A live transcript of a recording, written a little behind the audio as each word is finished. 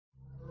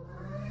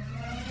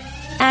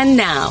And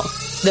now,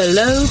 the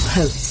Lowe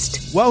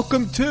Post.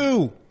 Welcome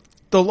to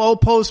the Lowe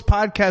Post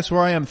podcast,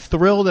 where I am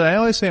thrilled, and I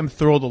always say I'm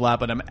thrilled a lot,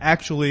 but I'm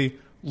actually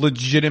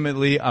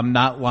legitimately, I'm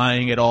not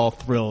lying at all,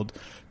 thrilled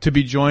to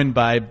be joined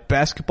by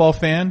basketball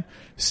fan,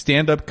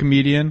 stand-up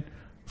comedian,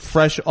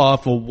 fresh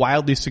off a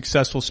wildly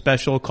successful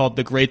special called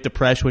The Great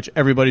Depresh, which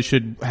everybody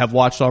should have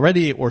watched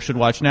already or should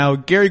watch now.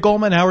 Gary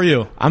Gulman, how are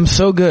you? I'm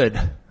so good.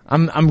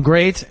 I'm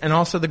great, and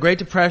also The Great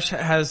Depresh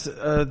has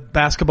a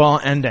basketball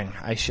ending.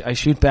 I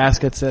shoot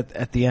baskets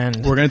at the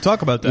end. We're going to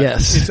talk about that.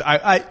 Yes.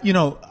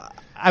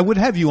 I would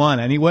have you on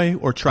anyway,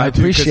 or try to,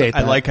 appreciate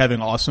because I like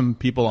having awesome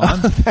people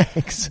on.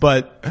 Thanks.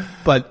 But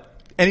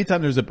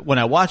anytime when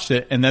I watched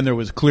it, and then there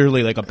was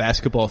clearly like a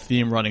basketball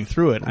theme running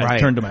through it, I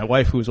turned to my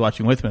wife who was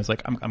watching with me. I was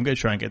like, I'm going to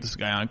try and get this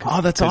guy on. Oh,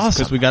 that's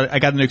awesome. Because I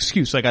got an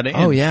excuse. I got to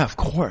end. Oh yeah, of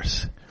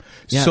course.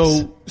 Yes.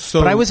 So,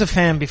 but I was a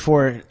fan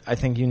before I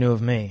think you knew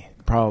of me,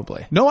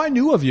 probably. No, I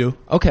knew of you.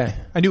 Okay.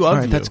 I knew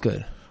of you. That's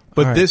good.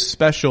 But this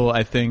special,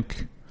 I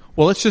think,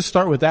 well, let's just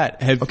start with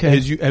that.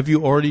 Have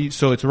you already,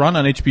 so it's run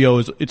on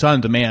HBO, it's on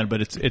demand,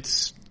 but it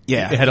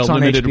had a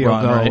limited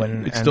run,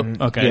 right? It's on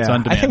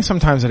demand. I think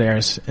sometimes it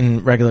airs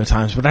in regular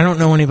times, but I don't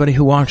know anybody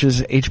who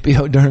watches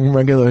HBO during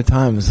regular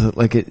times.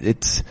 Like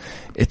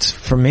it's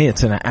for me,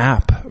 it's an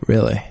app,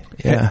 really.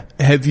 Yeah.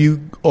 Have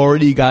you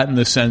already gotten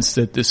the sense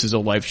that this is a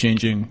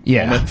life-changing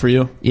moment for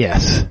you?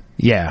 Yes.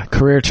 Yeah.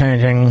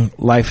 Career-changing,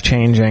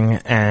 life-changing,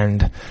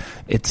 and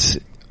it's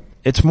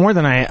more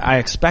than I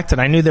expected.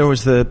 I knew there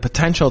was the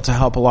potential to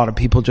help a lot of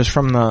people just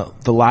from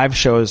the live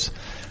shows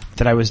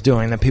that I was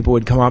doing, that people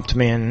would come up to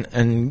me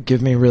and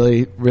give me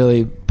really,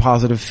 really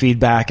positive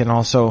feedback, and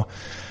also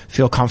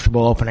feel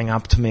comfortable opening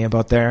up to me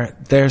about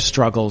their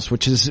struggles,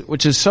 which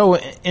is so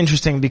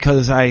interesting,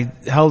 because I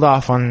held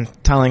off on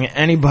telling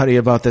anybody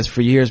about this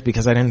for years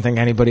because I didn't think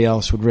anybody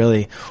else would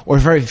really, or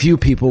very few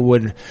people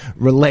would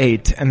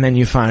relate. And then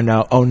you find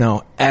out, oh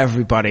no,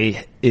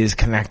 everybody is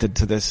connected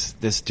to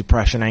this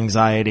depression,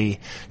 anxiety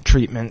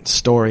treatment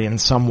story in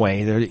some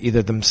way. They're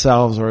either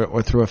themselves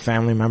or through a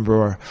family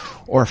member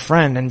or a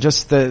friend. And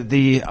just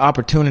the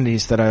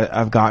opportunities that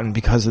I've gotten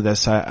because of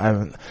this.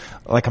 I'm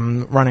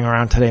running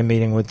around today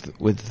meeting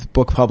with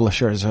book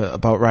publishers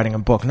about writing a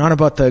book, not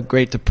about the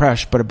Great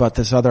Depresh, but about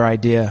this other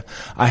idea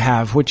I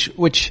have,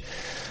 which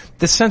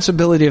the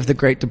sensibility of the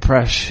Great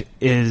Depresh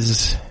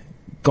is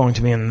going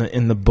to be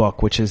in the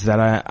book, which is that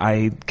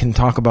I can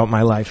talk about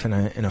my life in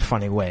a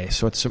funny way.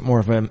 So it's more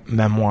of a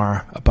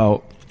memoir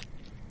about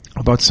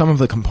some of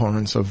the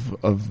components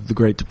of the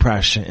Great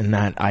Depresh, in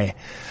that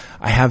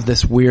I have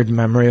this weird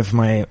memory of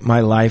my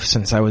life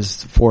since I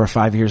was 4 or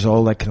 5 years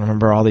old. I can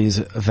remember all these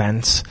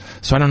events.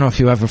 So I don't know if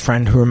you have a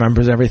friend who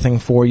remembers everything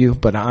for you,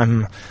 but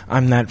I'm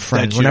that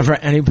friend. Whenever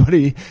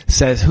anybody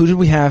says, who did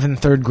we have in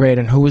 3rd grade,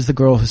 and who was the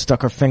girl who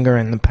stuck her finger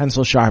in the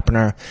pencil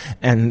sharpener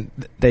and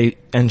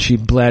she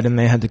bled and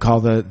they had to call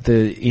the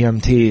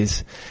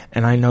EMTs,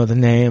 and I know the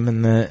name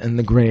and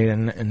the grade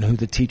and who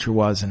the teacher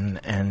was,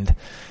 and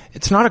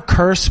it's not a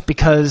curse,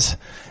 because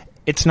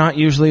it's not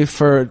usually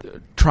for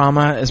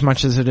trauma as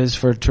much as it is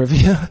for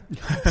trivia.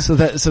 So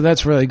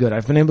that's really good.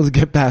 I've been able to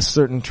get past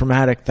certain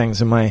traumatic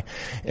things in my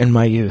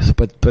youth,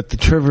 but the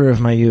trivia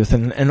of my youth,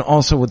 and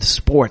also with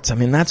sports. I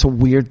mean, that's a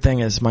weird thing,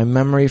 is my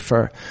memory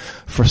for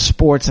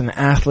sports and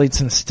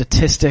athletes and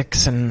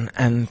statistics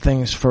and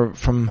things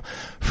from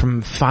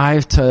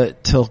 5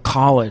 till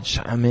college.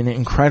 I mean,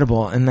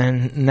 incredible. And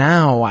then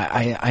now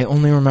I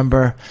only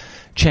remember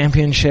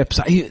championships.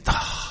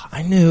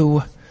 I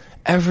knew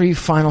every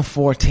Final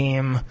Four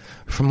team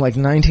from like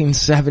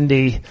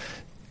 1970,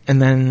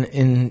 and then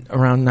in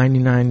around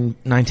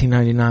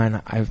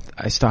 1999,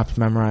 I stopped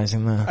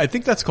memorizing the. I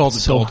think that's called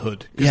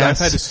adulthood. Because yes,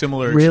 I've had a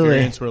similar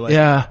experience where, like,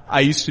 yeah. I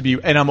used to be,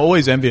 and I'm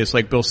always envious,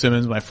 like Bill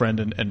Simmons, my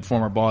friend and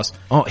former boss.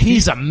 Oh,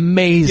 he's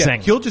amazing.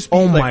 Yeah, he'll just be,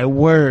 oh like, my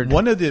word.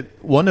 One of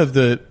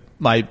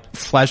my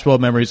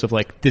flashbulb memories of,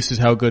 like, this is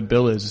how good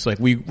Bill is like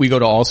we go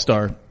to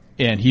All-Star,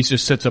 and he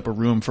just sets up a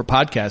room for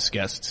podcast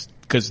guests,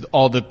 because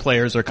all the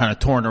players are kind of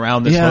touring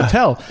around this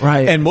hotel.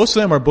 Right. And most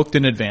of them are booked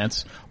in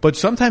advance. But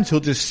sometimes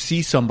he'll just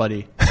see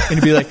somebody and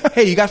he'll be like,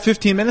 hey, you got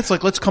 15 minutes?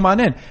 Like, let's come on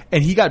in.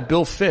 And he got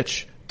Bill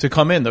Fitch to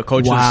come in, the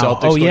coach of the Celtics,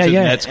 oh, yeah, coach of the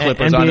yeah. Nets,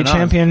 Clippers, NBA on and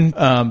champion,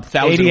 on.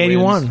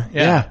 80-81.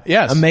 Yeah.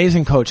 Yes.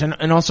 Amazing coach.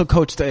 And also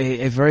coached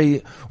a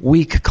very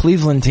weak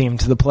Cleveland team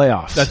to the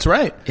playoffs. That's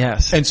right.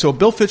 Yes. And so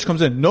Bill Fitch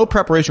comes in, no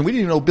preparation. We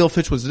didn't even know Bill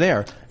Fitch was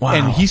there. Wow.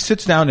 And he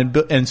sits down,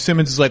 and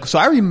Simmons is like, so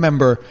I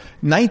remember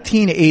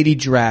 1980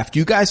 draft.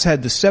 You guys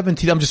had the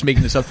 17th, I'm just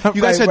making this up.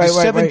 You guys had the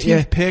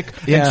 17th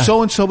pick, and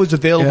so-and-so was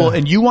available,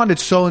 and you wanted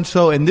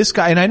so-and-so, and this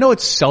guy, and I know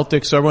it's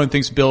Celtics, so everyone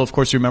thinks Bill, of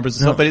course, remembers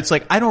the stuff, but it's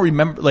like, I don't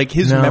remember, like,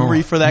 his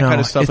memory for that kind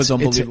of stuff is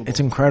unbelievable. It's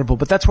incredible.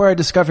 But that's where I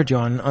discovered you,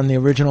 on the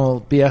original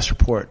BS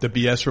report. The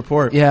BS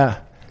report. Yeah.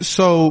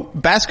 So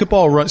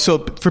basketball run. So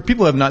for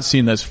people who have not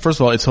seen this, first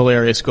of all, it's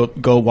hilarious.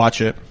 Go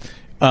watch it.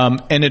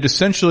 And it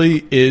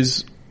essentially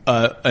is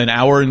an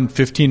hour and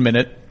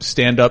 15-minute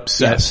stand-up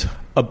set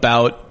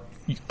about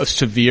a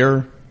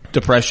severe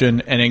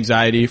depression and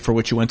anxiety for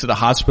which you went to the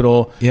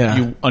hospital. Yeah.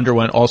 You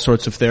underwent all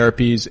sorts of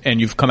therapies and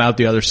you've come out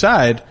the other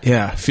side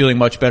feeling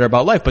much better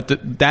about life. But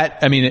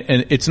and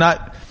it's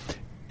not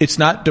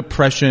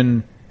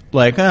depression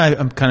like,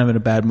 I'm kind of in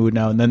a bad mood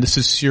now. And then this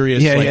is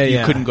serious.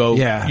 You couldn't go.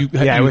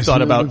 You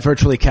thought about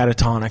virtually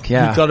catatonic.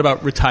 Yeah. You thought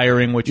about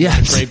retiring, which you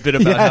had a great bit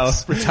about how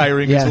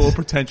retiring is a little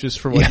pretentious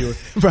for what you were.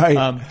 Right.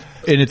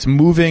 And it's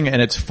moving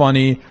and it's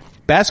funny.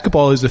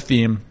 Basketball is a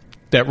theme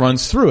that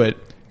runs through it.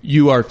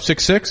 You are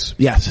 6'6".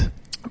 Yes.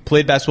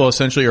 Played basketball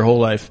essentially your whole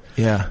life.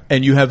 Yeah.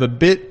 And you have a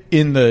bit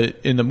in the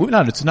movie.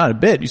 No, it's not a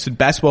bit. You said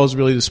basketball is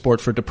really the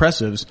sport for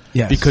depressives.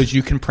 Yes. Because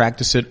you can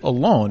practice it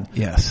alone.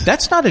 Yes.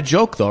 That's not a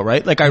joke though,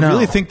 right? Like I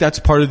really think that's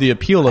part of the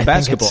appeal of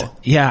basketball.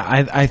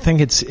 I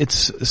think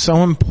it's so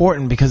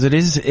important because it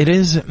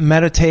is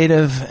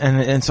meditative and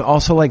it's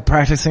also like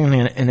practicing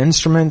an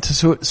instrument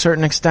to a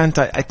certain extent.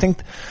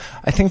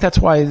 I think that's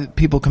why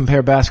people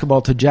compare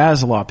basketball to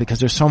jazz a lot because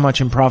there's so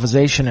much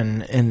improvisation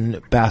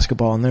in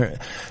basketball and there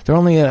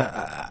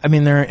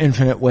are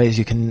infinite ways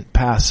you can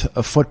pass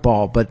a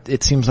football, but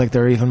it seems like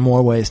there are even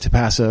more ways to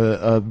pass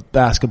a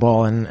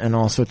basketball and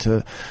also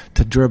to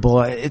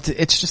dribble.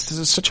 It's just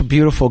such a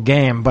beautiful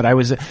game, but I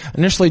was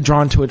initially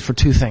drawn to it for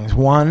two things.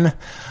 One,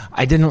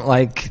 I didn't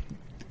like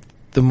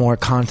the more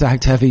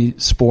contact heavy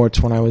sports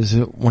when I was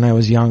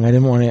young.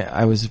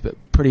 I was a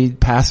pretty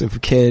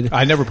passive kid.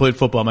 I never played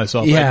football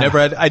myself. Yeah.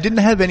 I didn't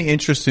have any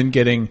interest in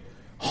getting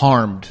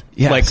harmed.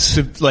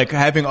 Yes. Like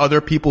having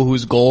other people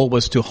whose goal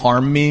was to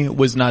harm me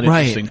was not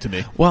interesting to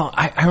me. Well,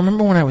 I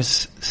remember when I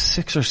was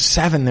 6 or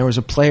 7, there was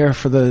a player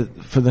for the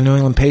New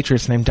England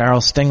Patriots named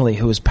Darryl Stingley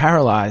who was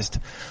paralyzed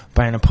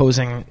by an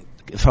opposing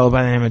fellow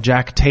by the name of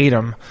Jack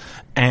Tatum.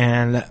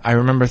 And I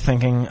remember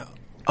thinking,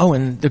 oh,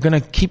 and they're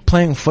going to keep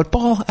playing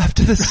football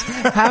after this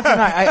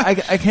happened?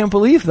 I can't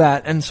believe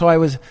that. And so I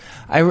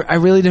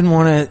really didn't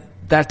want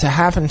that to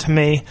happen to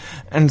me.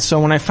 And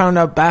so when I found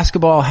out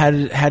basketball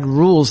had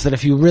rules that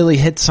if you really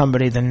hit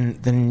somebody,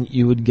 then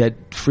you would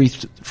get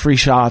free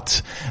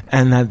shots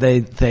and that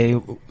they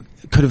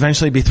could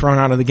eventually be thrown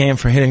out of the game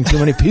for hitting too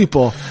many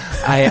people,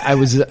 I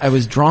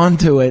was drawn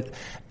to it.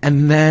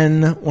 And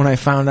then when I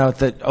found out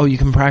that, you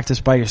can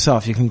practice by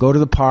yourself. You can go to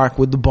the park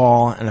with the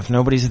ball and if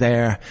nobody's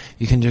there,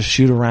 you can just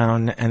shoot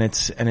around and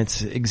it's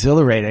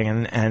exhilarating.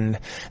 And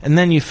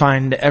then you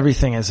find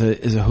everything is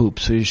a hoop.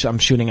 So I'm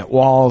shooting at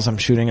walls, I'm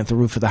shooting at the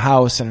roof of the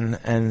house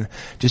and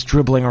just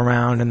dribbling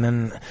around. And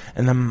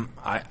then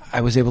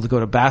I was able to go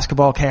to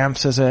basketball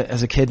camps as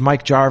a kid.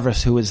 Mike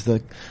Jarvis, who was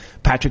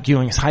Patrick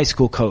Ewing's high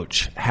school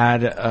coach,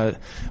 had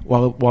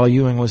while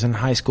Ewing was in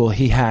high school,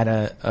 he had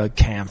a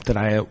camp that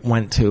I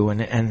went to,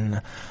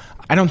 and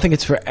I don't think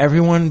it's for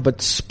everyone,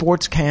 but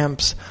sports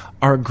camps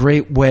are a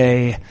great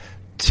way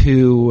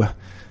to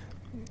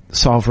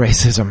solve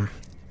racism.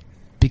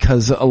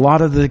 Because a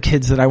lot of the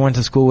kids that I went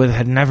to school with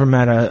had never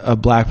met a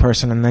black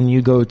person, and then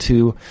you go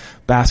to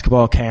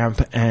basketball camp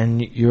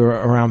and you're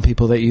around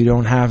people that you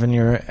don't have in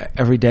your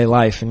everyday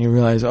life, and you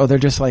realize, they're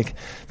just like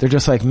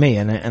me,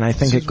 and I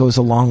think it goes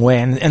a long way,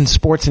 and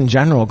sports in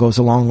general goes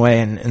a long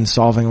way in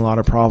solving a lot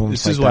of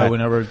problems. This is why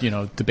whenever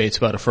debates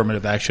about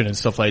affirmative action and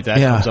stuff like that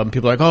comes up,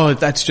 people are like,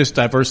 that's just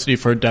diversity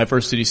for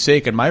diversity's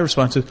sake, and my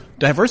response is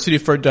diversity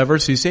for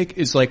diversity's sake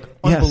is like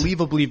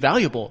unbelievably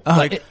valuable.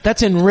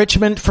 That's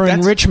enrichment for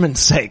enrichment's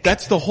sake.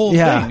 That's the whole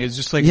thing. Is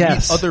just like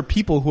meet other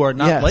people who are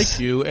not like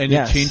you, and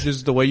it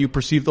changes the way you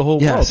perceive the whole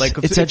world. Like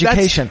it's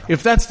education.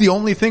 If that's the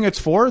only thing it's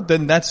for,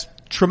 then that's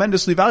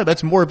tremendously valuable.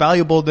 That's more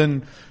valuable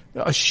than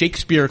a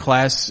Shakespeare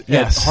class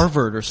at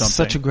Harvard or something.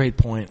 Such a great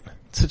point.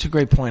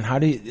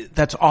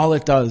 That's all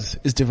it does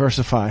is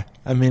diversify.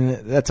 I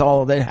mean, that's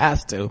all it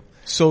has to.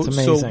 So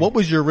what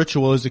was your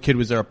ritual as a kid?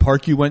 Was there a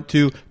park you went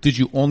to? Did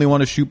you only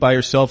want to shoot by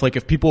yourself? Like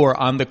if people were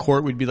on the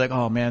court, we'd be like,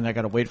 oh man, I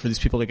gotta wait for these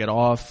people to get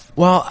off.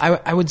 Well,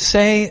 I would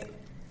say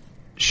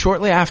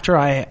shortly after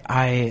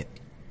I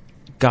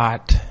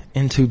got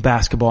into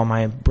basketball,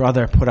 my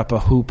brother put up a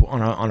hoop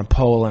on a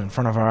pole in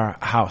front of our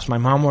house. My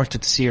mom worked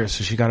at Sears,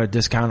 so she got a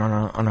discount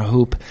on a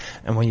hoop,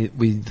 and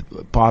we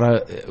bought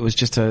it was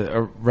just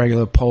a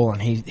regular pole,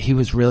 and he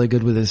was really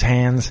good with his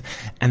hands.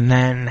 And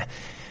then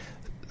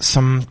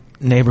some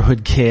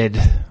neighborhood kid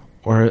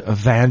or a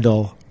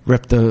vandal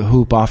ripped the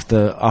hoop off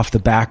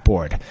the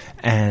backboard,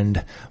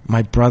 and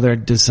my brother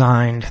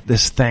designed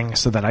this thing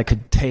so that I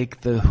could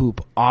take the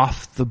hoop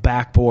off the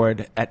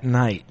backboard at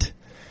night.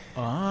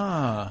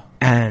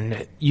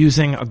 And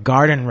using a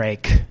garden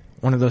rake,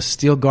 one of those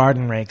steel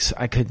garden rakes,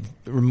 I could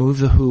remove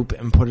the hoop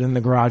and put it in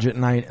the garage at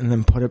night and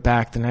then put it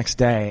back the next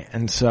day.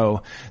 And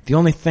so the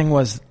only thing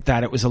was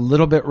that it was a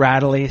little bit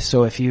rattly,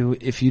 so if you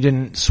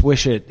didn't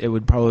swish it, it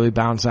would probably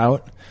bounce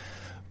out.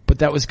 But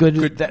that was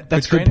good.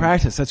 That's good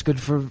practice. That's good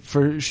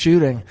for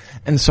shooting.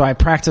 And so I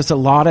practiced a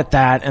lot at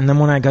that. And then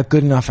when I got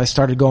good enough, I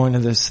started going to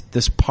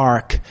this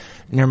park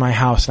near my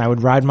house, and I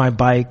would ride my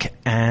bike,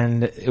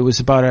 and it was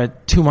about a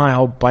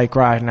 2-mile bike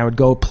ride, and I would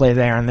go play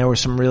there, and there were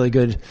some really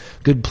good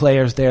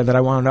players there that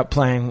I wound up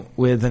playing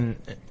with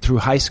through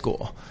high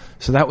school.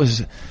 So that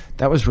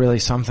was really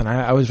something.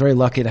 I was very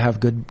lucky to have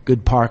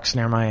good parks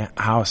near my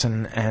house,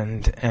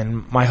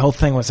 and my whole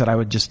thing was that I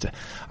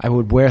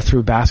would wear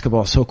through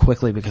basketball so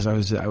quickly because I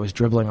was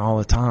dribbling all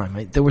the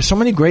time. There were so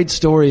many great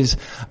stories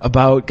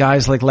about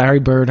guys like Larry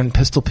Bird and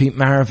Pistol Pete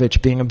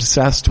Maravich being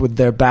obsessed with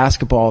their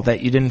basketball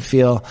that you didn't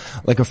feel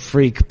like a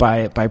freak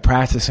by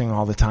practicing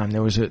all the time.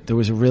 There was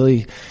a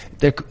really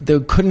there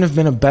couldn't have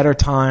been a better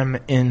time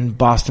in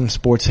Boston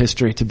sports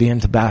history to be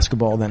into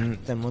basketball than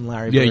when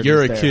Larry Bird was there. Yeah,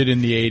 you're a kid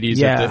in the 80s.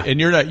 Yeah.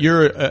 And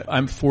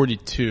I'm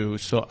 42,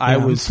 so I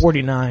was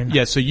 49.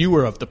 Yeah, so you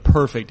were of the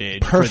perfect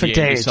age. Perfect for the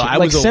 80s. age. So I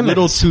like was a Simmons.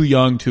 little too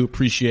young to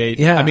appreciate.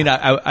 Yeah. I mean,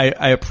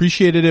 I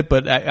appreciated it,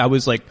 but I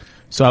was like,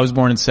 so I was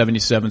born in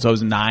 77, so I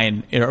was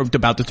 9, or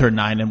about to turn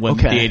 9, and when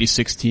the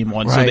 86 team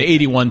won. Right. So the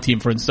 81 team,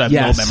 for instance, I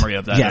have no memory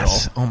of that at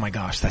all. Oh my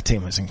gosh, that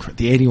team was incredible.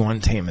 The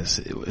 81 team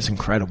was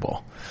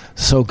incredible.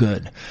 So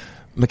good.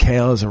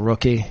 McHale is a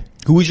rookie.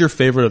 Who was your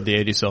favorite of the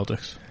 80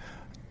 Celtics?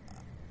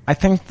 I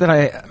think that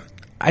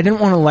I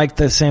didn't want to like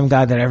the same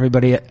guy that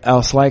everybody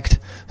else liked,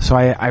 so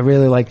I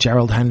really liked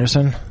Gerald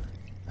Henderson.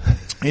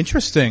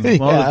 Interesting.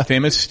 Well, the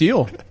famous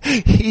steal.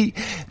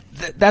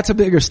 That's a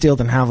bigger steal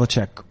than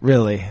Havlicek,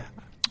 really.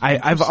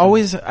 I've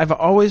always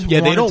wanted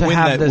they don't to win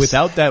have that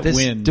without that this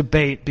win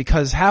debate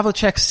because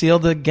Havlicek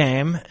sealed the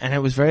game and it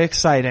was very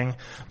exciting,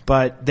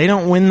 but they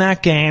don't win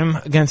that game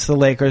against the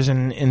Lakers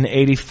in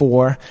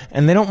 84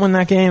 and they don't win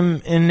that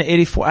game in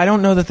 84. I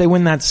don't know that they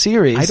win that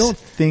series. I don't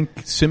think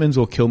Simmons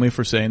will kill me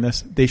for saying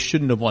this. They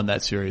shouldn't have won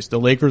that series.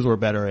 The Lakers were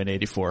better in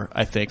 84,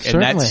 I think.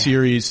 Certainly. And that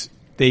series,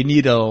 they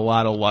need a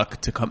lot of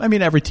luck to come. I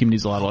mean, every team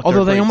needs a lot of luck.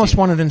 Although they almost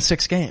won it in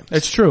 6 games.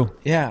 That's true.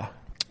 Yeah.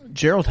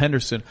 Gerald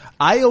Henderson.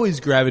 I always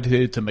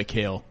gravitated to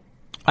McHale.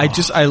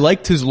 I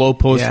liked his low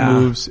post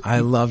moves. I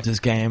loved his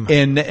game.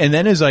 And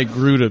then as I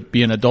grew to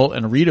be an adult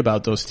and read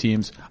about those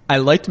teams, I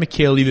liked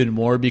McHale even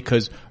more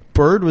because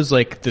Bird was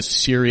like the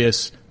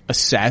serious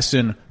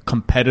assassin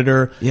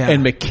competitor. Yeah.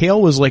 And McHale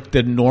was like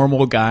the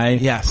normal guy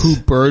who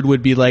Bird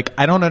would be like,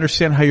 I don't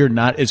understand how you're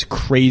not as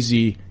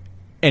crazy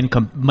and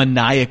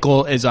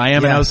maniacal as I am.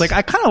 Yes. And I was like,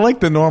 I kind of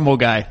like the normal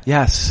guy.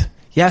 Yes.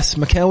 Yes,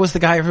 McHale was the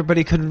guy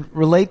everybody could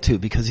relate to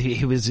because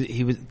he was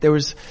there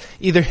was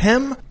either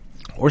him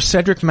or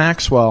Cedric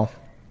Maxwell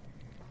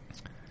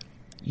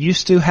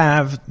used to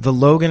have the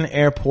Logan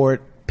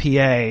Airport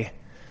PA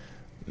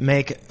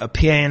make a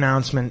PA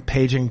announcement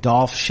paging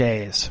Dolph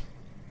Shays.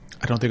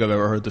 I don't think I've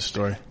ever heard this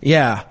story.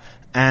 Yeah,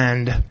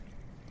 and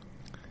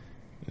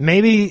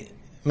maybe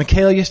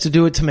McHale used to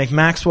do it to make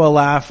Maxwell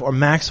laugh or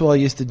Maxwell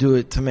used to do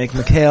it to make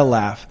McHale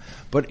laugh.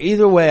 But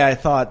either way, I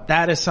thought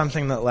that is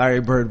something that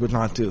Larry Bird would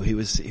not do. He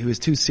was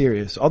too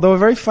serious. Although a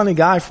very funny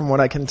guy from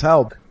what I can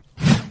tell.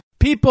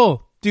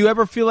 People, do you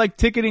ever feel like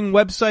ticketing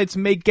websites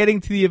make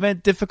getting to the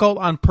event difficult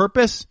on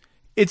purpose?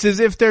 It's as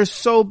if they're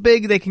so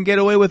big they can get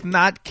away with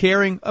not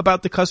caring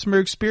about the customer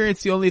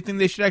experience, the only thing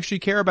they should actually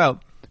care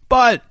about.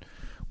 But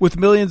with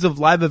millions of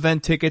live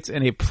event tickets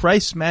and a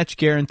price match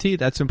guarantee,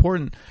 that's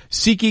important.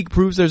 SeatGeek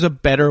proves there's a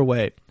better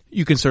way.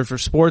 You can search for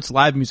sports,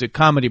 live music,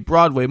 comedy,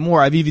 Broadway, more.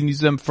 I've even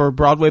used them for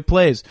Broadway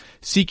plays.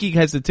 SeatGeek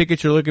has the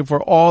tickets you're looking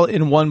for all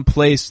in one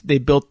place. They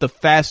built the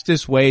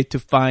fastest way to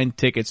find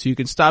tickets so you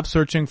can stop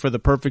searching for the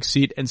perfect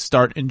seat and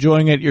start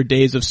enjoying it. Your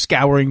days of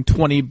scouring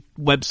 20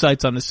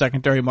 websites on the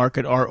secondary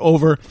market are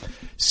over.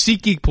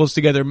 SeatGeek pulls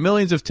together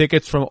millions of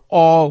tickets from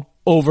all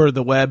over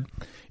the web.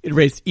 It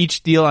rates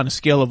each deal on a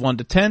scale of 1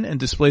 to 10 and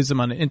displays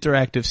them on an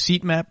interactive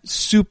seat map.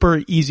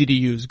 Super easy to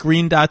use.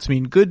 Green dots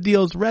mean good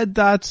deals. Red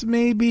dots,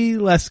 maybe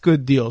less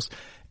good deals.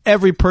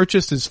 Every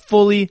purchase is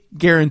fully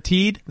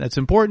guaranteed. That's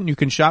important. You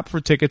can shop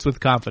for tickets with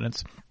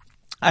confidence.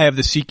 I have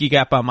the SeatGeek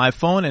app on my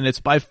phone, and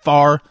it's by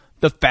far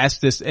the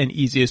fastest and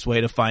easiest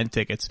way to find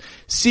tickets.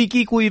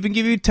 SeatGeek will even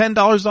give you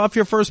 $10 off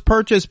your first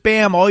purchase.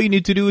 Bam! All you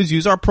need to do is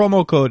use our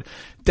promo code.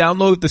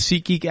 Download the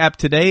SeatGeek app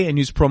today and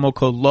use promo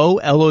code Lowe,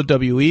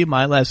 L-O-W-E,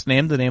 my last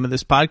name, the name of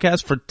this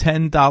podcast, for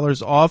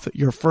 $10 off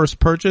your first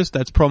purchase.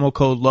 That's promo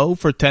code Lowe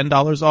for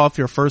 $10 off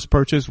your first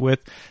purchase with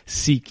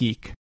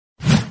SeatGeek.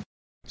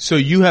 So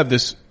you have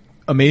this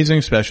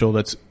amazing special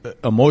that's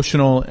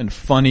emotional and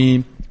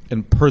funny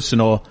and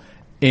personal,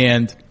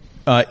 and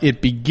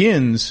it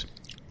begins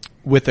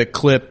with a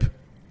clip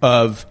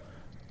of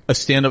a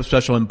stand-up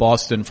special in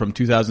Boston from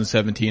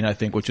 2017, I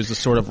think, which is a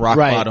sort of rock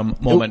bottom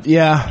moment.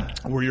 Yeah.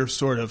 Where you're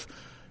sort of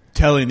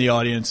telling the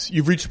audience,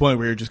 you've reached a point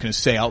where you're just going to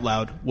say out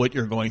loud what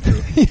you're going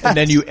through. Yes. And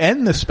then you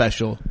end the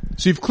special.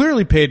 So you've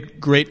clearly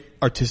paid great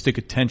artistic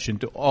attention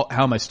to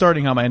how am I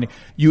starting, how am I ending.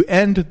 You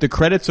end, the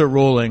credits are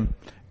rolling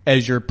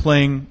as you're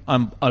playing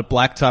on a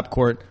blacktop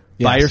court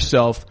by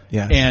yourself.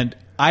 Yes. And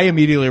I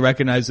immediately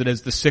recognize it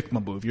as the Sigma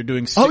move. You're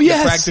doing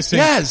practicing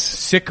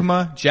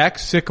Sigma, Jack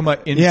Sigma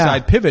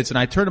inside pivots. And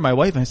I turned to my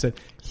wife and I said,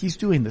 he's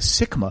doing the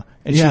Sigma.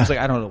 And she was like,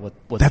 I don't know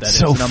what that is. That's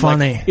so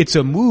funny. Like, it's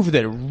a move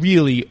that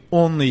really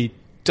only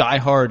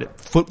diehard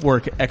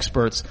footwork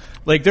experts,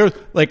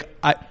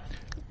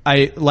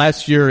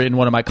 last year in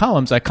one of my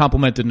columns, I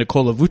complimented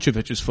Nikola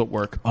Vucevic's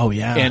footwork. Oh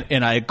yeah.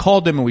 And I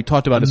called him and we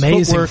talked about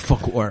Amazing his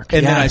footwork.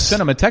 And then I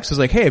sent him a text. I was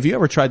like, hey, have you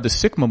ever tried the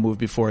Sigma move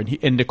before?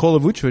 And Nikola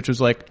Vucevic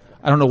was like,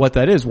 I don't know what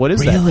that is. What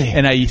is that?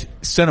 And I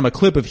sent him a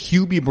clip of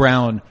Hubie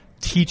Brown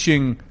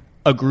teaching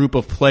a group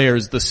of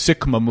players the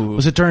Sigma move.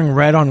 Was it during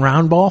Red on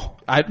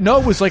Roundball? No,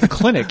 it was like a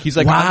clinic. He's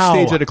like Wow. on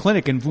stage at a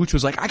clinic, and Vuce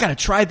was like, I gotta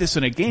try this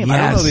in a game. Yes.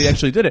 I don't know they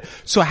actually did it.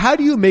 So how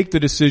do you make the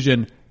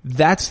decision?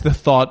 That's the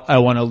thought I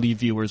want to leave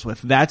viewers with.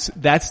 That's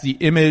the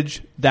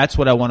image. That's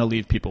what I want to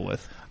leave people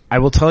with. I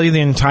will tell you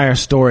the entire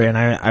story, and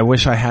I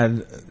wish I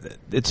had.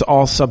 It's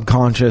all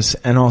subconscious,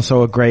 and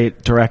also a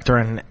great director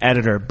and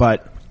editor.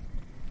 But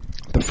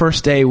the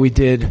first day we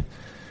did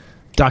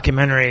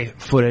documentary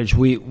footage,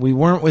 we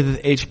weren't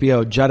with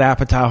HBO. Judd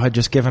Apatow had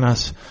just given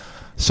us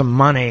some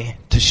money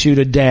to shoot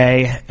a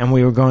day, and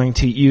we were going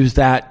to use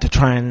that to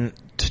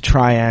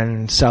try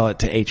and sell it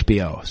to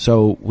HBO.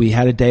 So we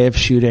had a day of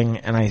shooting,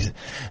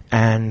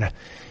 and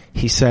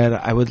he said,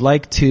 I would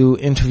like to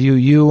interview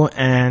you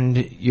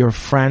and your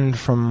friend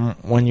from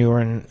when you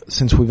were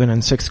since we've been in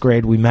 6th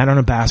grade. We met on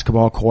a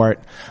basketball court.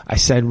 I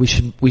said we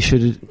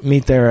should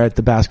meet there at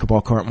the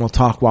basketball court and we'll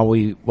talk while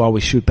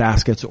we shoot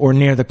baskets, or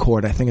near the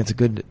court. I think it's a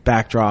good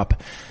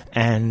backdrop.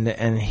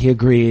 And he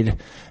agreed.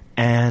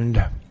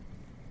 And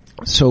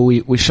so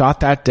we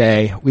shot that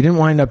day. We didn't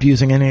wind up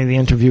using any of the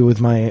interview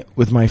with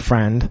my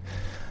friend.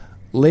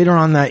 Later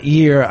on that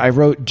year, I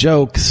wrote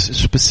jokes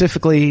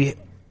specifically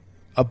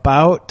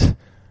about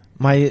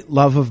my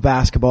love of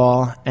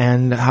basketball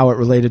and how it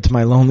related to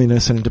my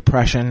loneliness and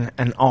depression,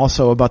 and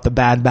also about the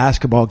bad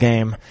basketball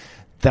game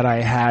that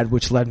I had,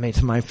 which led me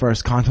to my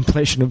first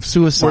contemplation of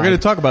suicide. We're going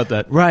to talk about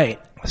that. Right.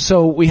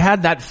 So we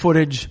had that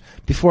footage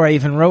before I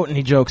even wrote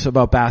any jokes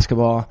about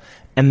basketball,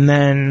 and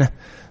then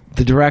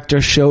the director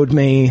showed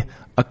me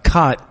a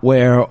cut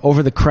where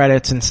over the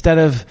credits, instead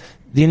of,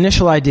 the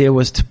initial idea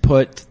was to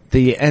put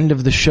the end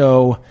of the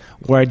show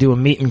where I do a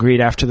meet and greet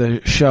after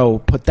the show,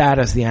 put that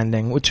as the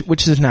ending,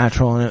 which is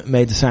natural and it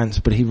made sense,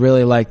 but he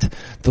really liked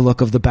the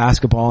look of the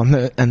basketball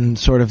and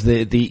sort of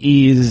the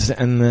ease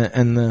and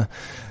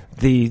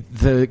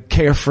the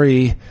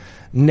carefree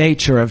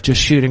nature of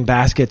just shooting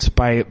baskets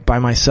by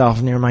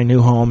myself near my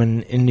new home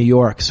in New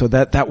York. So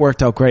that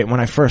worked out great. When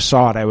I first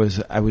saw it,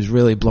 I was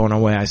really blown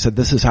away. I said,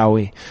 this is how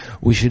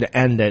we should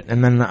end it.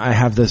 And then I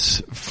have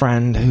this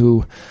friend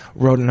who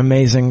wrote an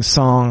amazing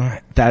song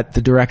that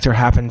the director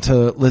happened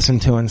to listen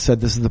to and said,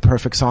 this is the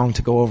perfect song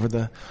to go over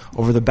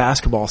the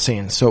basketball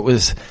scene. So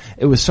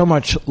it was so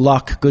much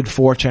luck, good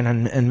fortune,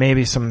 and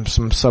maybe some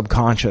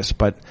subconscious,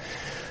 but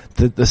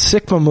the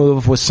Sigma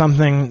move was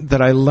something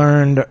that I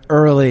learned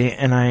early,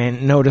 and I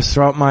noticed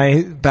throughout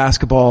my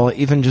basketball,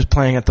 even just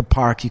playing at the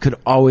park, you could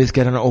always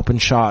get an open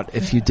shot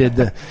if you did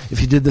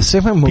the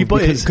Sigma move.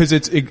 Because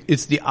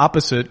it's the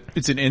opposite.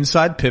 It's an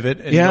inside pivot,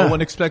 and no one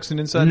expects an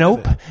inside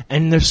pivot. Nope.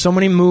 And there's so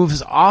many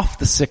moves off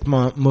the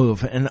Sigma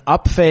move: an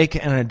up fake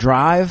and a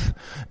drive,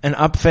 an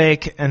up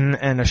fake and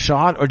a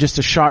shot, or just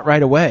a shot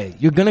right away.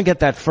 You're gonna get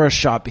that first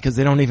shot because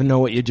they don't even know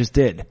what you just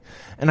did.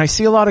 And I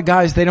see a lot of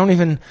guys, they don't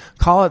even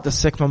call it the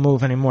Sigma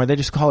move anymore. They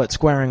just call it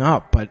squaring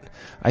up. But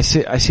I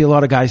see a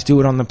lot of guys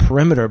do it on the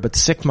perimeter. But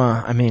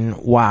Sigma, I mean,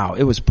 wow,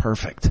 it was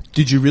perfect.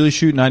 Did you really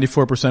shoot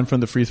 94% from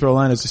the free throw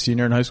line as a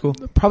senior in high school?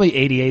 Probably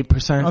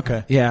 88%.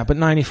 Okay. Yeah, but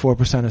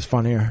 94% is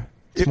funnier.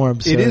 It's more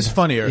absurd. It is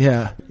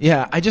funnier.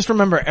 Yeah. I just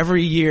remember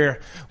every year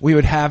we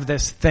would have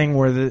this thing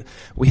where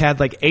we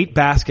had like 8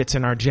 baskets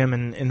in our gym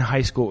in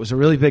high school. It was a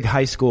really big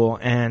high school,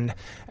 and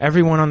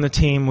everyone on the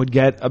team would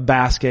get a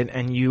basket,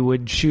 and you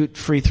would shoot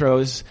free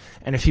throws.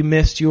 And if you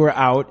missed, you were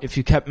out. If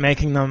you kept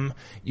making them,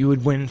 you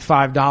would win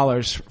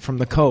 $5 from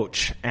the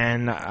coach.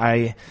 And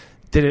I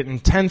did it in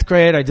 10th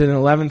grade, I did it in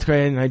 11th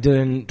grade, and I did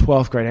it in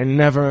 12th grade. I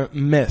never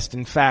missed.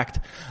 In fact,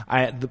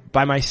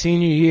 by my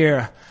senior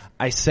year,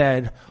 I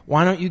said,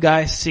 why don't you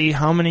guys see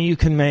how many you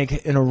can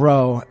make in a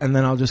row, and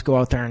then I'll just go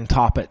out there and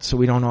top it, so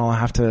we don't all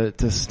have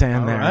to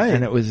stand there. Right.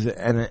 And it was,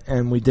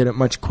 and we did it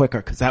much quicker,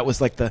 because that was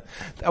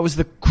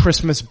the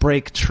Christmas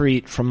break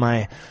treat from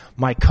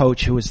my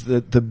coach, who was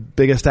the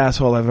biggest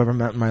asshole I've ever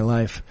met in my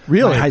life.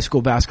 Really? My high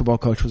school basketball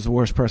coach was the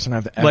worst person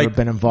I've ever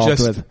been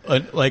involved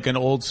with. Like an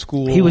old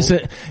school.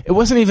 It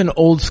wasn't even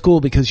old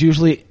school, because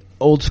usually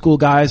old school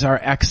guys are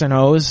X and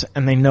O's,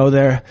 and they know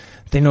their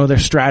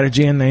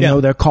strategy, and they know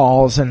their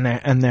calls, and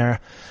they're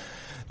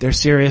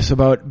serious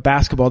about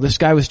basketball. This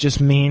guy was just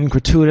mean,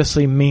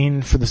 gratuitously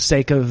mean for the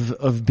sake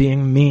of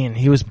being mean.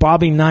 He was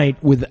Bobby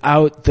Knight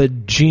without the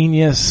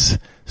genius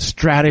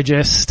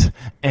strategist,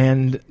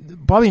 and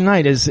Bobby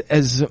Knight is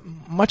as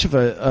much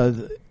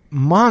of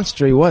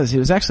monster he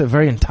was actually a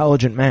very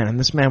intelligent man, and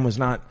this man was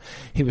not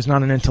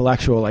an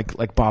intellectual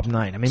like Bob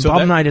Knight. I mean,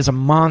 Bob Knight is a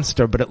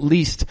monster, but at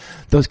least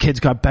those kids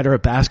got better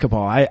at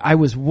basketball. I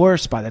was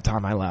worse by the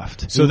time I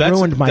left. So He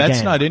ruined my that's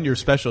game. not in your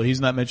special.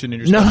 He's not mentioned in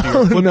your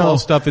special. Your football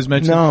stuff is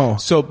mentioned. No.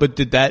 So, but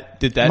did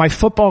that My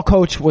football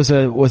coach was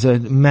a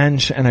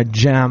mensch and a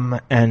gem,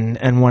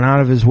 and went out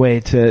of his way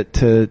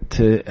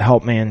to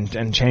help me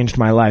and changed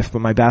my life. But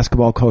my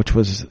basketball coach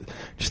was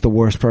just the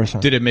worst person.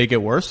 Did it make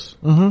it worse?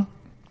 Mm-hmm.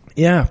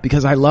 Yeah,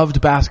 because I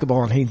loved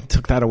basketball and he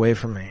took that away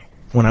from me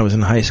when I was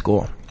in high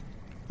school.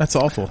 That's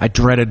awful. I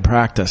dreaded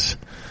practice.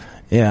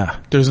 Yeah.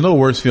 There's no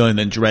worse feeling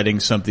than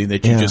dreading something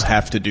that you just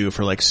have to do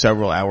for like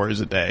several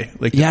hours a day.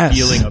 Like the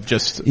feeling of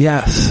just,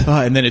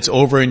 and then it's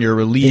over and you're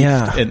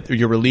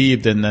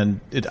relieved. And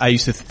then I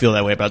used to feel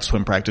that way about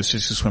swim practice.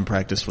 Just 'cause swim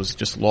practice was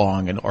just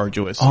long and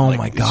arduous. Oh and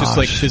my gosh. It's just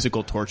like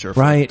physical torture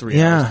for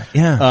 3 hours.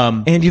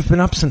 Yeah. And you've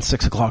been up since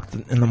 6 o'clock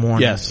in the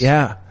morning. Yes.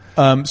 Yeah.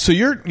 So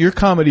your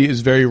comedy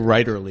is very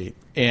writerly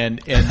and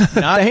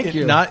not, Thank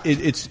you.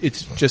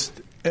 It's just,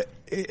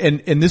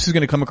 and this is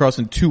going to come across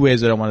in two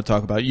ways that I want to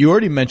talk about. You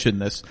already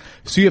mentioned this.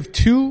 So you have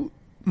two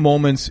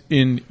moments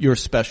in your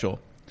special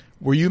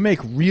where you make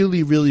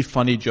really, really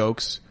funny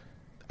jokes.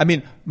 I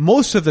mean,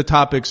 most of the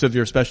topics of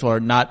your special are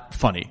not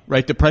funny,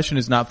 right? Depression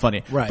is not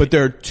funny. Right. But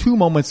there are two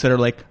moments that are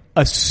like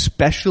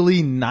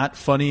especially not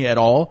funny at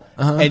all.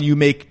 And you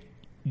make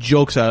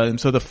jokes out of them.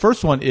 So the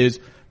first one is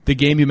the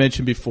game you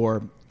mentioned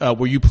before,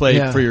 where you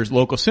play for your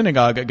local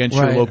synagogue against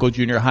your local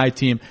junior high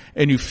team,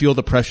 and you feel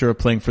the pressure of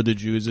playing for the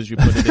Jews, as you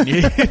put it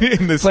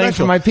in the Playing special.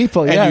 for my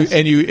people,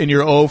 and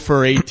you're 0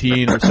 for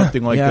 18 or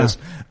something like this,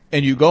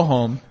 and you go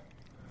home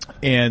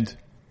and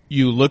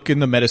you look in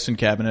the medicine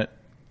cabinet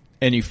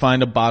and you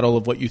find a bottle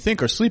of what you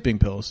think are sleeping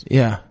pills.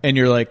 Yeah. And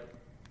you're like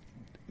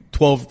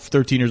 12,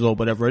 13 years old,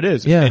 whatever it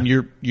is. Yeah. And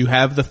you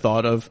have the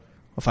thought of,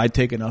 if I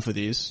take enough of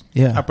these,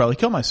 I'll probably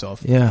kill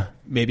myself. Yeah.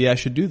 Maybe I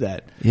should do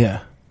that.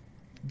 Yeah.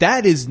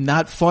 That is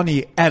not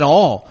funny at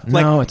all.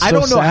 No, like, it's I so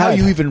don't know how sad.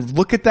 you even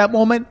look at that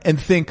moment and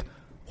think,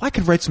 well, I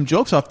could write some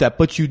jokes off that,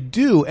 but you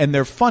do, and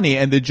they're funny.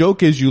 And the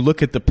joke is you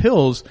look at the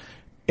pills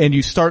and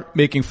you start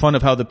making fun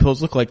of how the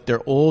pills look like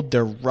they're old,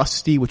 they're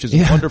rusty, which is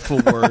a wonderful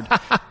word.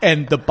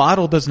 And the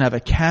bottle doesn't have a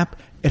cap.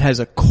 It has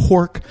a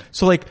cork.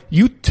 So like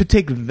to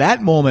take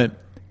that moment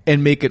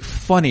and make it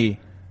funny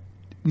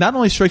not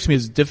only strikes me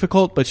as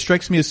difficult, but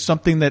strikes me as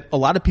something that a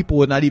lot of people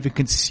would not even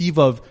conceive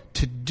of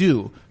to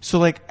do. So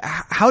like,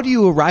 how do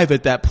you arrive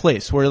at that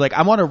place where like,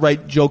 I want to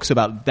write jokes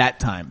about that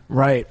time?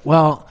 Right.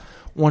 Well,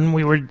 when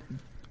we were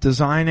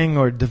designing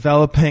or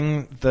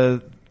developing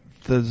the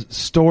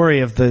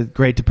story of the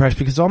Great Depresh,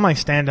 because all my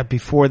stand-up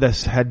before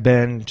this had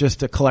been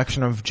just a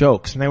collection of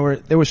jokes, and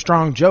they were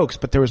strong jokes,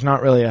 but there was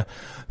not really a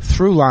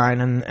through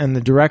line. And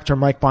the director,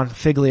 Mike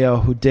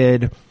Bonfiglio, who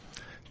did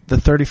the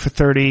 30 for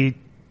 30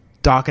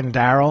 Doc and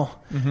Daryl,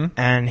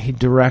 and he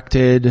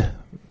directed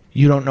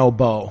You Don't Know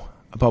Bo,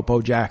 about Bo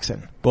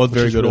Jackson. Both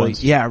very good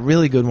ones. Yeah,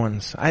 really good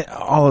ones.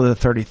 All of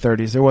the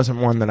 30-30s. There wasn't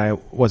one that I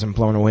wasn't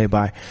blown away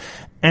by.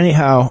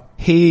 Anyhow,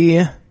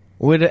 he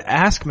would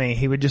ask me,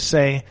 he would just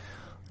say,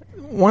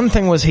 one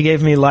thing was he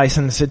gave me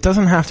license. It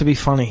doesn't have to be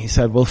funny, he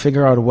said. We'll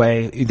figure out a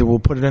way. Either we'll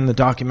put it in the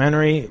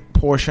documentary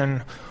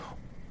portion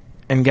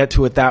and get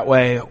to it that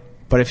way,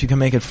 but if you can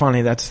make it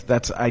funny,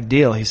 that's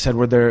ideal. He said,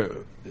 were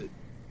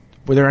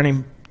there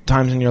any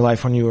times in your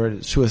life when you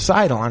were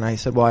suicidal? And I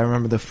said, well, I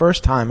remember the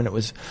first time, and it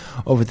was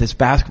over this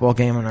basketball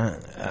game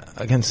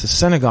against the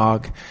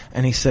synagogue.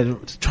 And he said,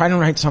 try to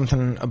write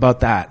something about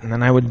that. And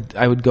then I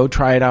would go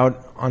try it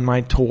out on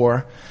my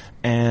tour,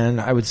 and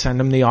I would send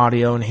him the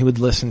audio, and he would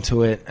listen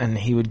to it, and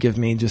he would give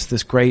me just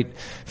this great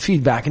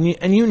feedback.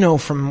 And you know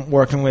from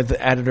working with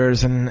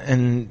editors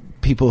and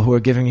people who are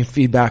giving you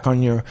feedback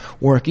on your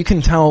work, you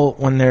can tell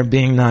when they're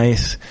being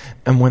nice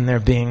and when they're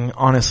being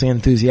honestly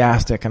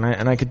enthusiastic. And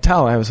I could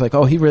tell. I was like,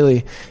 oh, he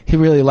really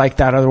liked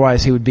that.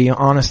 Otherwise, he would be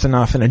honest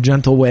enough in a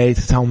gentle way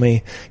to tell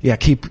me, yeah,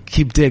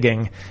 keep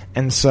digging.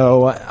 And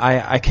so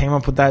I came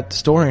up with that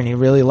story, and he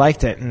really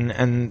liked it.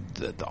 And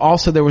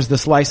also there was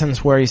this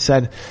license where he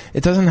said,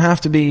 it doesn't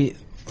have to be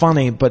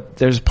funny, but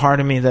there's part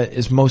of me that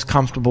is most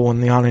comfortable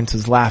when the audience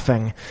is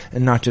laughing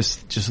and not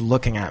just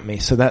looking at me.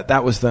 So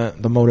that was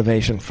the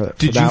motivation for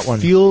that one.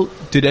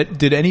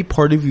 Did any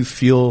part of you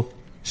feel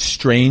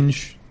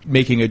strange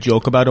making a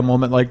joke about a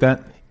moment like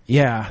that?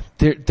 Yeah,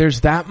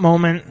 there's that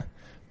moment,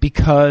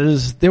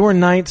 because there were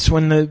nights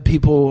when the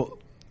people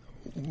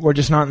were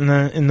just not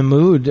in the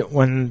mood,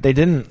 when they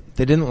didn't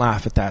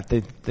laugh at that.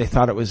 They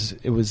thought it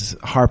was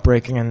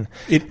heartbreaking and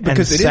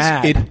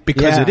sad.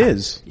 It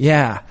is.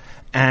 Yeah.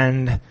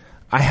 And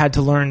I had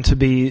to learn to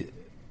be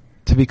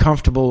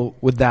comfortable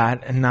with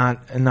that and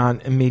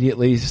not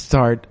immediately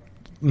start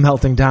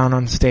melting down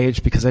on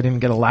stage because I didn't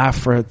get a laugh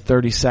for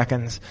 30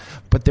 seconds.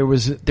 But there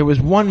was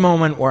one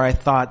moment where I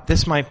thought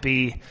this might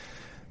be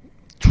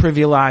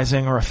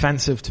trivializing or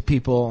offensive to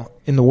people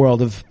in the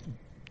world of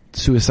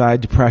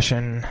suicide,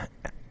 depression,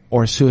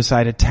 or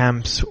suicide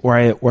attempts,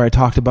 where I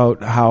talked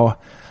about how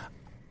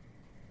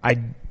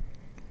I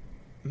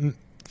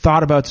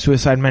thought about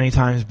suicide many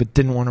times but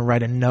didn't want to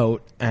write a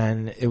note,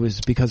 and it was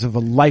because of a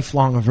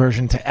lifelong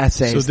aversion to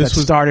essays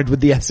started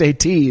with the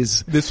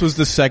SATs. This was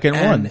the second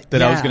one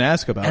that I was going to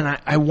ask about. And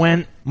I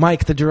went,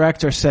 Mike, the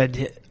director,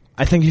 said,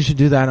 I think you should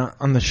do that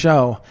on the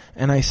show.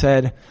 And I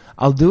said,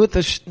 I'll do it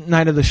the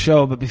night of the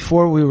show, but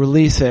before we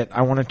release it,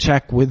 I want to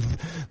check with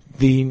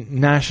the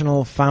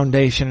National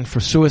Foundation for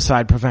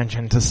Suicide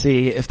Prevention to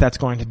see if that's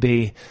going to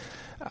be...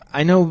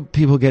 I know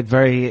people get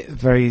very,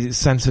 very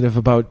sensitive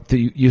about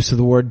the use of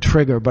the word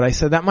trigger, but I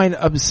said that might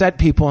upset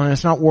people, and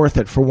it's not worth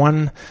it for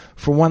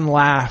one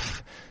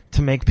laugh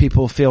to make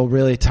people feel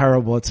really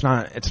terrible. It's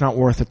not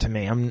worth it to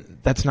me.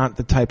 That's not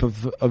the type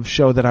of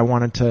show that I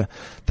wanted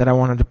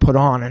to put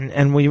on.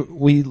 And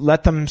we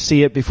let them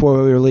see it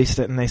before we released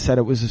it, and they said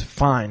it was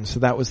fine. So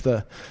that was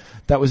the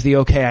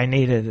okay I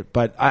needed.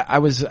 But I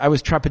was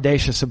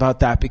trepidatious about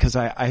that because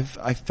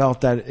I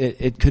felt that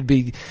it could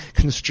be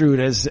construed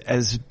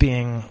as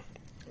being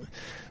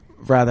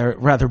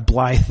rather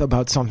blithe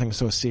about something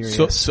so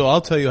serious. So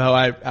I'll tell you how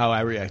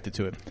I reacted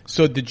to it.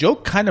 So the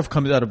joke kind of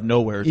comes out of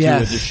nowhere too in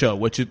the show,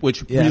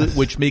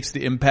 which makes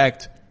the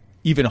impact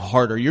even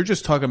harder. You're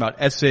just talking about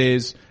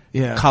essays,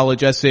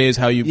 college essays,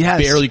 how you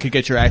barely could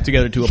get your act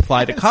together to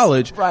apply to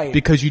college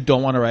because you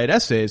don't want to write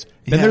essays.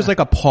 Then there's like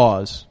a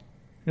pause.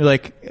 You're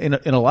like, in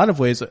a lot of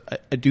ways,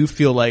 I do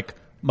feel like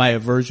my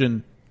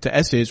aversion to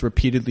essays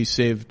repeatedly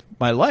saved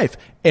my life.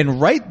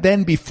 And right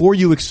then, before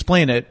you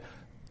explain it,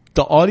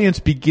 the audience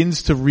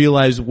begins to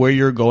realize where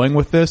you're going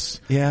with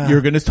this. Yeah.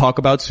 You're going to talk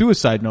about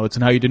suicide notes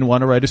and how you didn't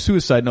want to write a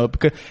suicide note.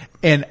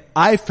 And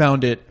I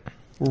found it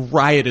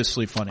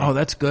riotously funny. Oh,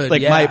 that's good.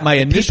 Like my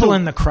initial... People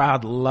in the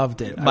crowd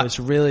loved it. I was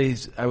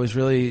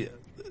really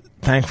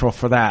thankful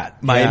for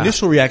that. My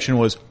initial reaction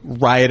was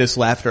riotous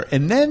laughter.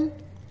 And then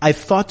I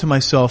thought to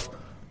myself,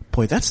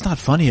 boy, that's not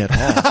funny at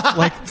all.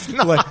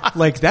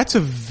 like that's a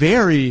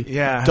very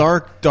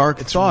dark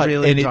thought.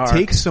 Really and dark. It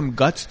takes some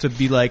guts to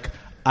be like,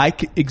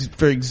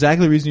 for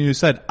exactly the reason you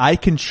said, I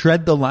can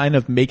tread the line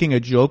of making a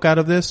joke out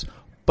of this,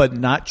 but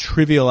not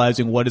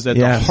trivializing what is at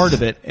the heart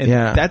of it. And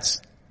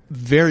that's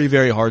very,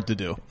 very hard to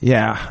do.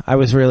 Yeah, I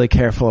was really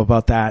careful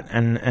about that.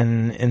 And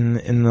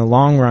in the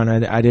long run,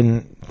 I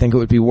didn't think it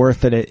would be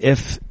worth it.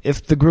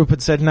 If the group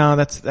had said, no,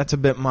 that's a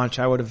bit much,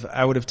 I would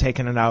have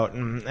taken it out.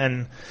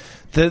 And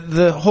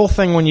the whole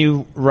thing when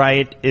you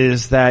write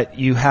is that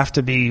you have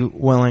to be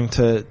willing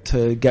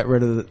to get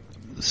rid of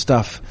the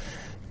stuff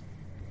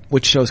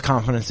which shows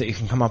confidence that you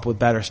can come up with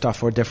better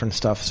stuff or different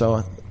stuff.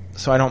 So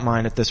I don't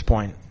mind at this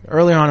point.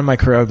 Early on in my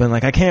career, I've been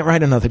like, I can't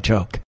write another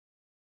joke.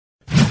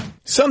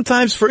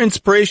 Sometimes for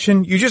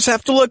inspiration, you just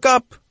have to look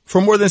up. For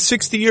more than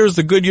 60 years,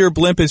 the Goodyear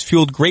blimp has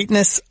fueled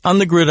greatness on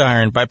the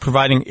gridiron by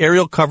providing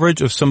aerial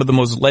coverage of some of the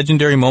most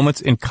legendary moments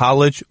in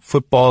college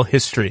football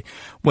history.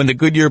 When the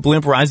Goodyear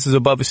blimp rises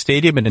above a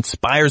stadium, it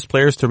inspires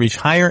players to reach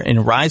higher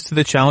and rise to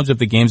the challenge of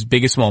the game's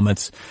biggest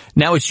moments.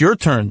 Now it's your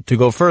turn to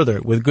go further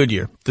with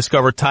Goodyear.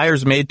 Discover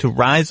tires made to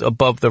rise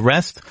above the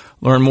rest.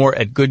 Learn more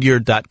at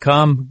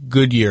Goodyear.com.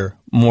 Goodyear,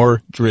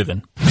 more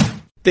driven.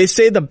 They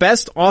say the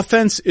best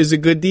offense is a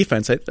good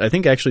defense. I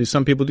think actually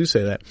some people do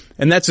say that.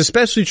 And that's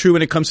especially true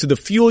when it comes to the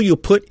fuel you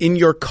put in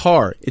your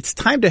car. It's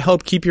time to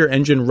help keep your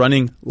engine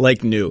running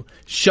like new.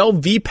 Shell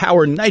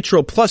V-Power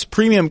Nitro Plus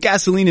Premium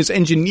Gasoline is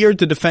engineered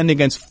to defend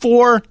against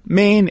 4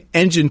 main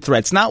engine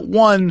threats. Not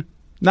 1,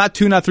 not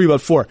 2, not 3,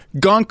 but 4.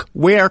 Gunk,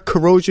 wear,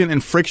 corrosion,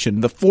 and friction.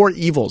 The 4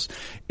 evils.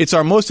 It's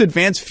our most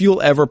advanced fuel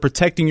ever,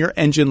 protecting your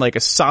engine like a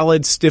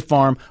solid stiff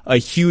arm, a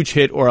huge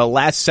hit, or a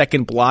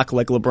last-second block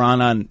like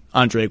LeBron on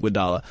Andre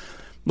Iguodala.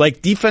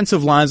 Like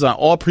defensive lines on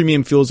all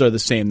premium fuels are the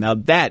same. Now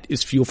that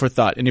is fuel for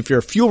thought. And if you're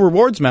a Fuel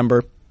Rewards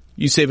member,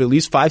 you save at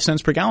least 5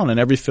 cents per gallon on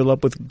every fill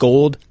up with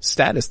gold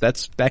status.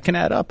 That can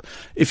add up.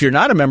 If you're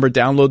not a member,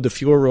 download the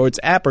Fuel Rewards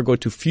app or go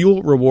to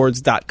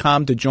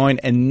fuelrewards.com to join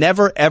and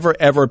never, ever,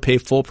 ever pay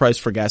full price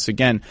for gas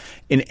again.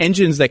 In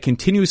engines that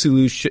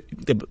continuously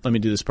let me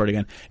do this part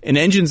again. In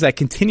engines that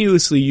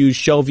continuously use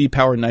Shell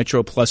V-Power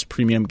Nitro Plus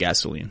Premium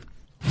Gasoline.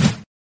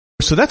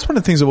 So that's one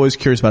of the things I'm always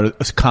curious about,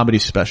 a comedy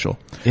special.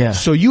 Yeah.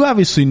 So you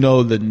obviously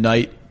know the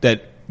night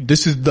that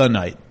this is the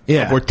night.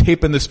 Yeah. We're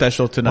taping the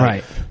special tonight.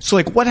 Right. So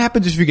like what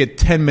happens if you get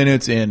 10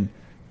 minutes in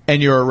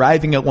and you're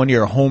arriving at one of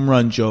your home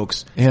run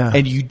jokes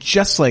and you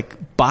just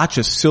like botch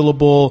a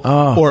syllable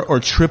or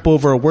trip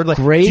over a word? Like,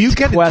 Great do you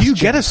question.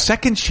 get a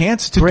second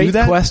chance to Great do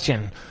that? Great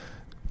question.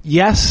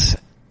 Yes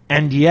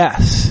and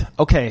yes.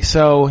 Okay,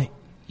 so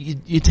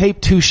you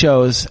tape 2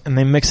 shows and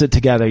they mix it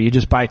together. You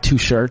just buy 2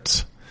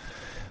 shirts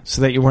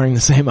so that you're wearing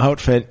the same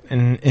outfit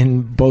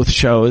in both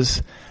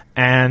shows.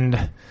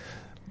 And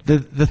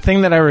the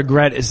thing that I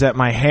regret is that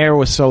my hair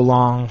was so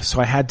long,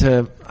 so I had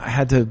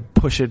to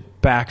push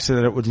it back so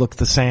that it would look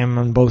the same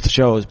on both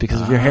shows,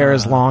 because if your hair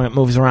is long, it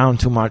moves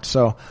around too much.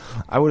 So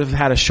I would have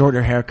had a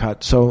shorter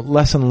haircut. So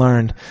lesson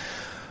learned.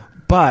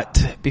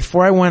 But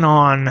before I went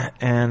on,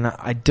 and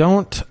I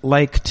don't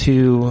like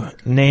to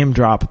name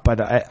drop,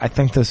 but I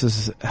think this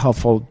is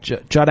helpful.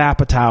 Judd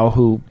Apatow,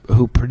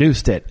 who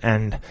produced it,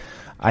 and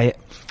I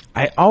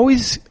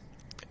always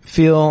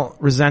feel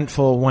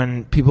resentful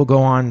when people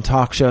go on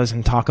talk shows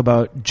and talk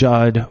about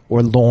Judd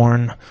or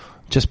Lorne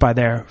just by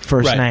their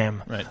first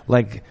name. Right.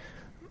 Like,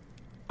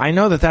 I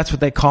know that that's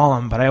what they call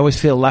him, but I always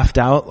feel left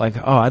out. Like,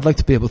 oh, I'd like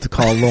to be able to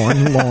call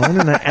Lorne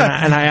Lorne,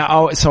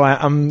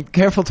 I'm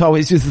careful to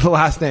always use the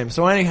last name.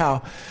 So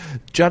anyhow,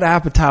 Judd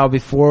Apatow,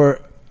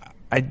 before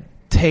I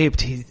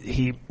taped,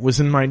 he was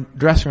in my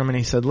dressing room and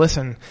he said,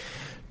 "Listen,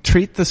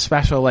 treat the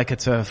special like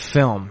it's a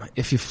film.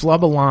 If you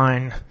flub a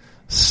line,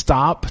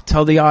 stop,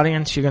 tell the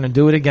audience you're going to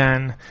do it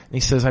again." And he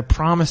says, "I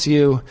promise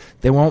you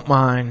they won't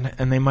mind,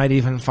 and they might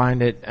even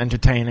find it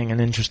entertaining and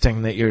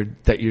interesting that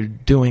you're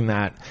doing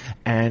that."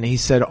 And he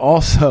said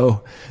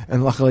also,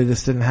 and luckily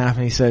this didn't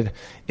happen, he said,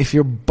 "If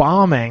you're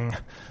bombing,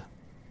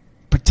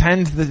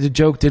 pretend that the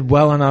joke did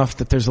well enough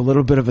that there's a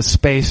little bit of a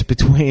space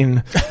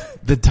between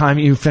the time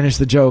you finish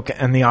the joke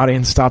and the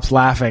audience stops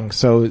laughing.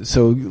 So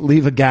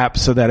leave a gap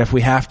so that if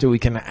we have to, we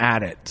can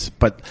add it."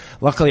 But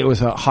luckily it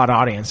was a hot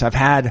audience. I've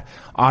had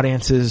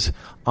audiences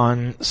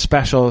on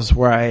specials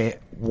where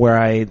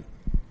I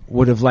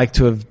would have liked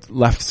to have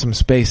left some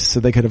space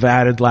so they could have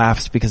added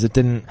laughs because it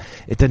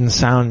didn't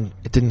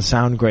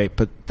sound great.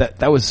 But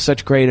that was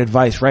such great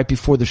advice right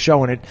before the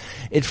show, and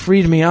it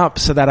freed me up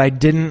so that I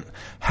didn't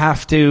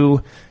have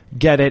to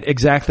get it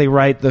exactly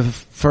right the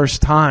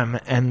first time.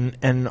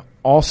 And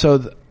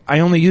also I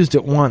only used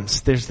it once.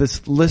 There's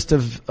this list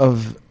of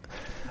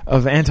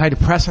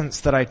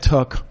antidepressants that I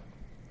took,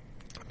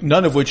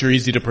 none of which are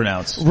easy to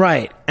pronounce.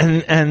 Right.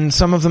 And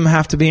some of them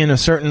have to be in a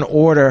certain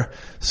order.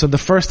 So the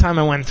first time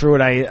I went through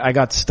it, I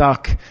got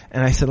stuck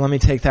and I said, "Let me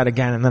take that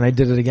again." And then I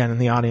did it again, and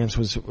the audience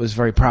was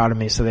very proud of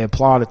me. So they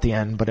applaud at the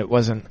end, but that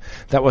wasn't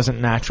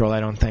natural,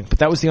 I don't think. But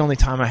that was the only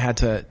time I had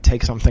to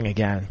take something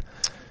again.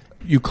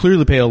 You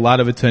clearly pay a lot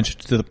of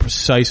attention to the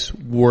precise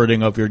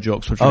wording of your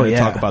jokes, which we're going to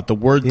talk about. The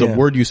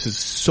word use is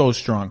so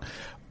strong.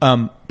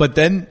 But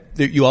then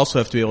you also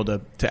have to be able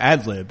to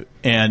ad-lib.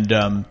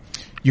 And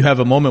you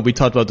have a moment, we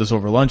talked about this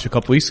over lunch a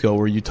couple weeks ago,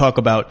 where you talk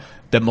about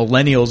that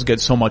millennials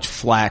get so much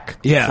flack.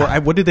 Yeah.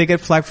 What did they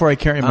get flack for? I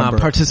can't remember.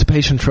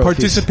 Participation trophies.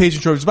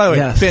 Participation trophies. By the way,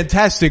 Yes.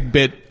 Fantastic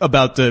bit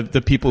about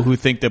the people who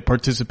think that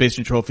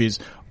participation trophies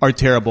are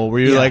terrible,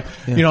 where you're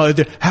you know,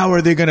 how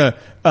are they gonna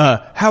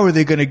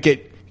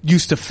get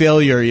used to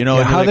failure, you know?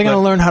 Yeah, how are they going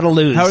to learn how to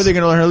lose? How are they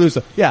going to learn how to lose?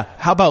 Yeah.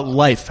 How about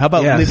life? How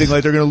about living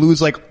like they're going to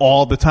lose like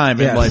all the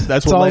time in life?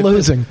 That's it's what all life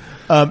losing. Is.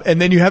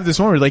 And then you have this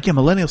one where you're like, yeah,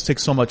 millennials take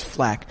so much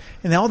flack.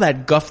 And all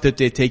that guff that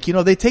they take, you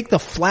know, they take the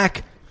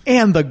flack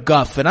and the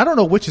guff. And I don't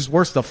know which is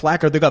worse, the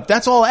flack or the guff.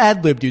 That's all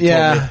ad-libbed, you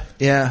told me.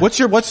 Yeah.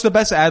 What's the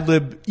best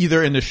ad-lib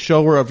either in the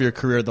show or of your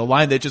career? The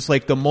line that just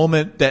like the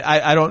moment that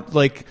I don't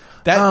like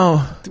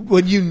that,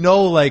 when you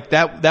know like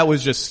that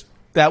was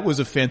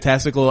a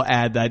fantastic little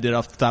ad that I did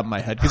off the top of my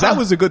head. Cause that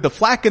was the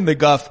flack and the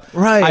guff.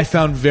 Right. I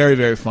found very,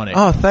 very funny.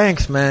 Oh,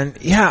 thanks, man.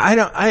 Yeah,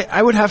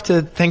 I would have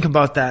to think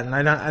about that, and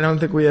I don't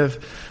think we have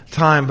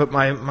time, but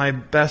my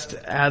best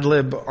ad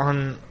lib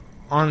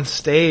on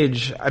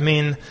stage, I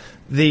mean,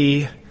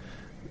 that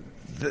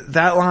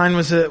line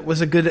was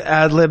a good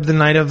ad lib the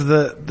night of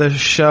the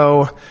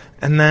show,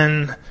 and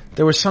then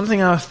there was something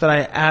else that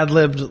I ad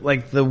libbed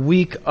like the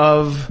week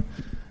of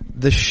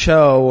the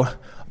show.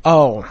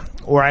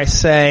 Where I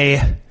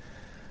say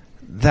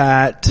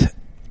that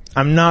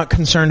I'm not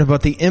concerned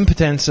about the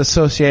impotence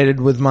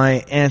associated with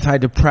my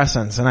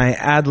antidepressants. And I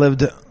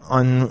ad-libbed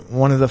on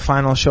one of the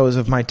final shows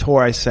of my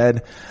tour. I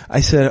said,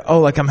 "Oh,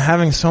 like I'm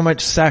having so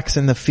much sex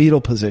in the fetal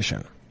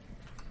position."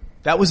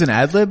 That was an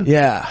ad-lib?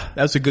 Yeah.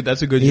 That's a good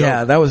joke.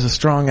 Yeah, that was a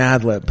strong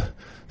ad-lib.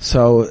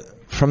 So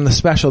from the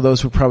special,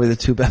 those were probably the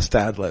two best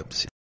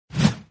ad-libs.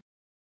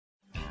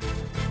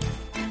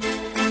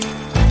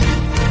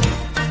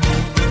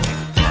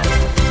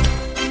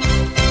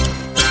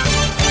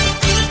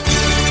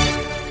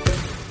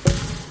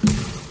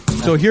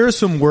 So here are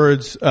some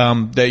words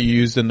that you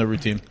used in the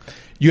routine.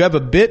 You have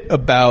a bit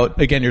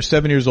about, again, you're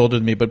 7 years older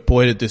than me, but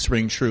boy, did this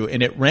ring true.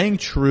 And it rang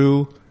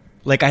true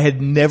like I had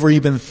never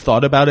even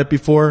thought about it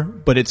before,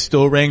 but it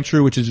still rang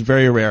true, which is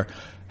very rare.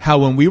 How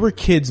when we were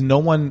kids, no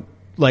one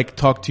like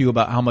talked to you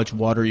about how much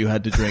water you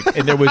had to drink.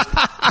 And there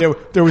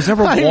was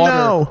never water.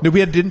 Know. No,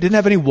 we didn't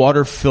have any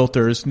water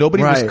filters.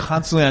 Nobody was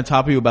constantly on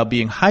top of you about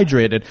being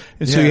hydrated.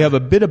 And so you have a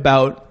bit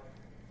about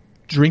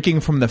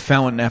drinking from the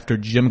fountain after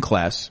gym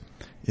class.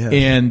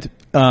 Yeah.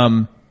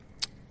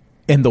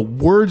 And the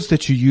words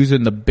that you use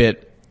in the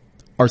bit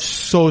are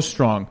so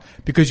strong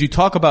because you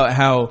talk about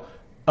how,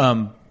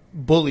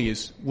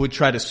 bullies would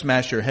try to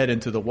smash your head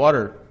into the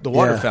water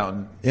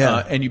fountain.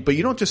 Yeah. But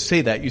you don't just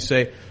say that. You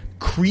say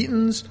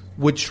cretins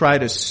would try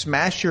to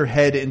smash your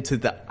head into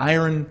the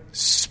iron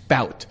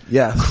spout.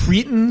 Yeah.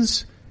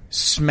 Cretins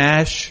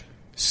smash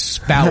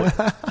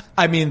spout.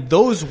 I mean,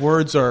 those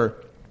words are,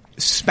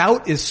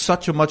 spout is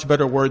such a much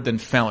better word than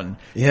fountain.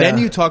 Yeah. Then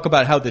you talk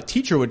about how the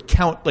teacher would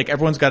count, like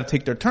everyone's got to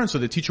take their turn, so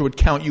the teacher would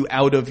count you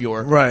out of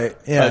your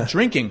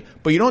drinking.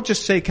 But you don't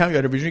just say count you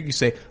out of your drink, you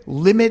say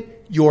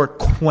limit your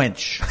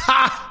quench.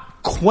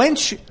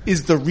 Quench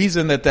is the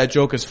reason that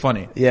joke is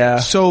funny. Yeah.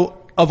 So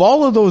of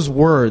all of those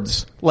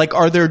words, like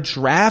are there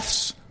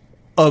drafts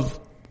of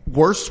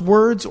worse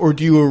words, or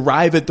do you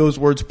arrive at those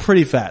words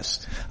pretty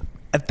fast?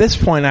 At this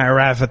point, I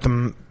arrive at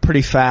them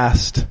pretty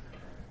fast.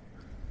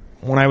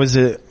 When I was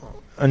a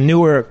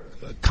newer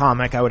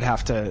comic, I would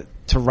have to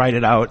write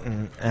it out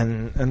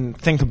and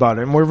think about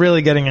it. And we're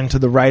really getting into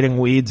the writing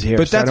weeds here.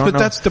 But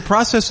that's the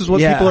process is what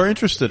people are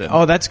interested in.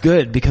 Oh, that's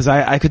good, because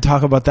I could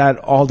talk about that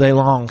all day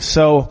long.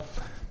 So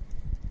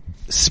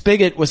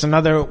spigot was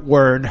another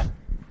word,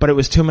 but it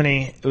was too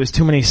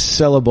many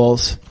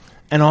syllables,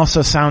 and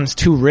also sounds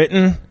too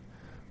written,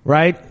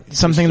 right?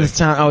 Something that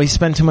sounds, he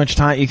spent too much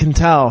time. You can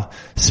tell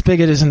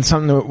spigot isn't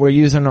something that we're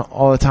using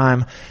all the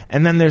time.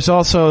 And then there's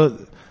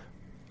also,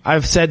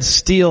 I've said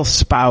steel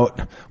spout,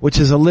 which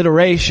is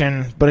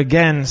alliteration, but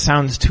again,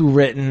 sounds too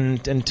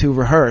written and too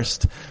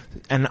rehearsed.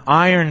 An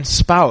iron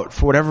spout,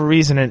 for whatever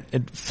reason,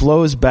 it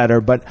flows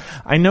better. But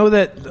I know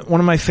that one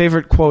of my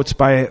favorite quotes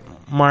by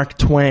Mark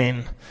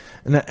Twain,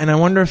 and I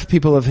wonder if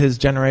people of his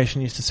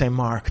generation used to say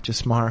Mark,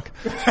 just Mark.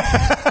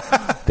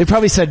 They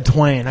probably said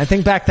Twain. I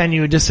think back then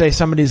you would just say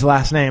somebody's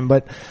last name,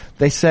 but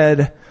he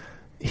said,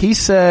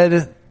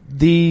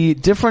 the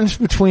difference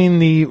between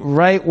the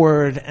right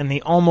word and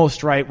the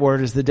almost right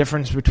word is the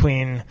difference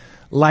between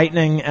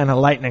lightning and a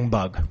lightning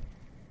bug.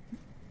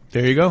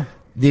 There you go.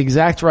 The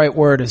exact right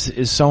word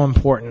is so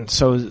important.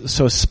 So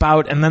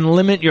spout, and then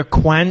limit your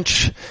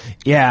quench.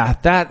 Yeah,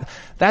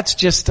 that's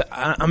just,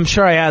 I'm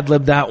sure I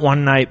ad-libbed that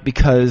one night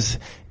because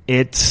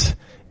it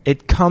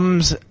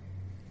comes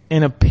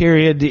in a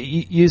period,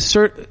 you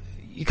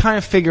kind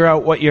of figure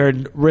out what your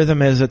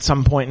rhythm is at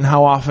some point and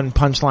how often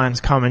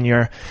punchlines come in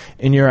your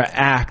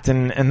act,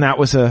 and that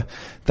was a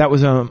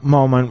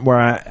moment where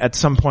at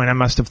some point I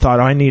must have thought,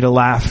 I need a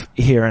laugh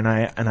here, and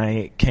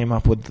I came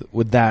up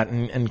with that,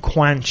 and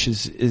quench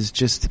is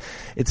just,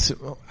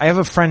 I have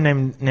a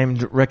friend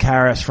named Rick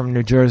Harris from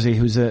New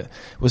Jersey was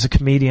a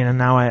comedian, and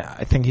now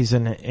I think he's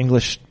an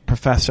English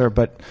professor,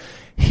 but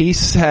he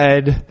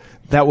said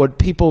that what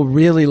people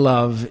really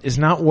love is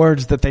not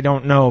words that they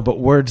don't know, but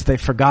words they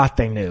forgot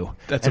they knew.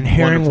 That's and a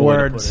hearing wonderful way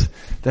to words put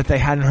it. that they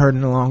hadn't heard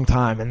in a long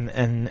time,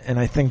 and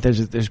I think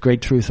there's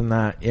great truth in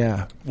that.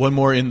 Yeah. One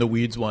more in the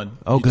weeds one.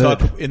 Oh, you good.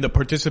 Talk in the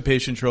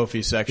participation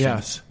trophy section.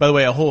 Yes. By the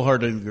way, I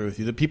wholeheartedly agree with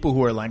you. The people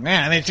who are like,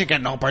 man, they should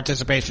get no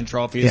participation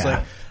trophy. It's Yeah.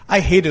 like,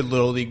 I hated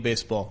Little League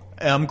Baseball.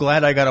 I'm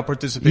glad I got a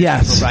participation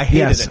Yes. trophy. I hated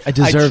Yes. it. I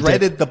deserved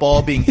dreaded the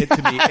ball being hit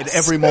to me at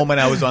every moment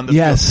I was on the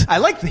Yes. field. I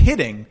liked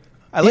hitting.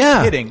 I liked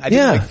Yeah. hitting. I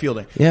didn't Yeah. like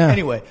fielding. Yeah.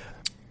 Anyway,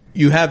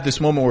 you have this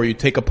moment where you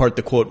take apart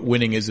the quote,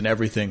 winning isn't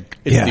everything.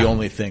 It's Yeah. the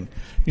only thing.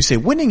 You say,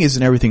 winning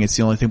isn't everything. It's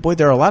the only thing. Boy,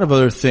 there are a lot of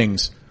other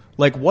things.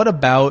 Like, what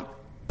about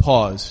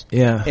pause?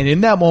 Yeah. And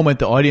in that moment,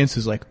 the audience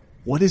is like,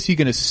 what is he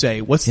going to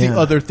say? What's the Yeah.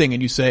 other thing?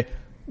 And you say,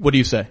 what do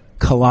you say?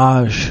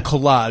 Collage.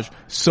 Collage.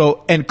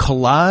 So, and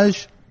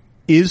collage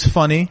is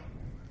funny,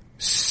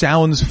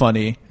 sounds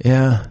funny,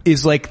 Yeah.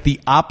 is like the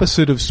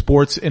opposite of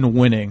sports and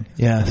winning.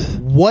 Yes.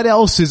 What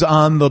else is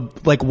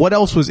what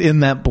else was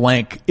in that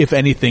blank, if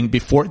anything,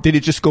 before? Did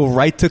it just go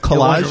right to It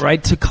collage? went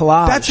right to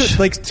collage. That's it.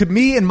 Like, to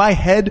me, in my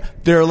head,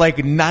 there are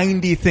like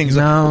 90 things.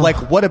 No.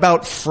 Like, what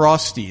about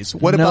Frosties?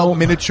 What No. about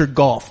miniature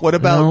golf? What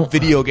about No.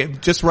 video game?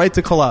 Just right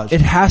to collage. It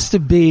has to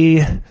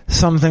be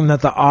something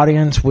that the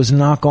audience was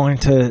not going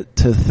to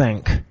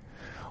think.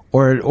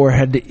 Or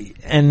had,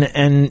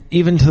 and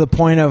even to the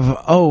point of,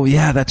 oh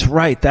yeah, that's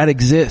right, that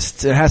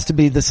exists. It has to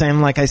be the same,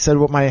 like I said,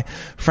 what my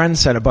friend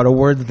said about a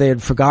word that they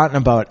had forgotten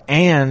about.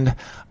 And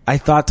I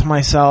thought to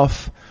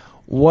myself,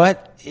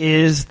 what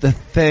is the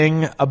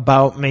thing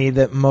about me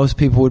that most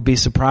people would be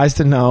surprised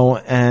to know?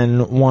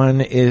 And one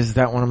is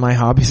that one of my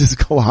hobbies is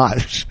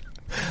collage.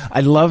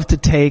 I love to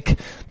take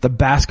the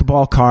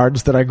basketball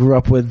cards that I grew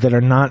up with that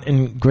are not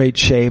in great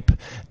shape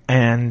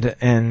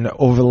and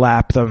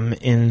overlap them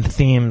in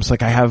themes.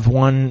 Like I have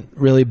one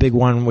really big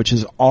one, which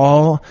is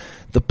all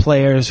the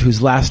players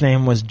whose last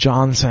name was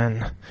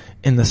Johnson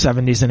in the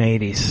 70s and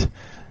 80s.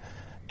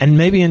 And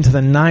maybe into the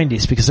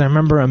 90s, because I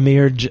remember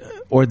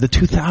or the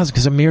 2000s,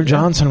 because Amir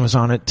Johnson was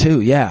on it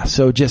too. Yeah.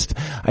 So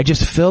I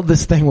just filled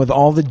this thing with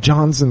all the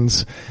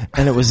Johnsons,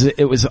 and it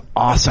was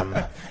awesome.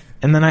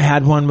 And then I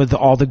had one with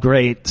all the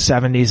great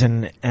 70s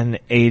and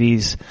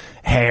 80s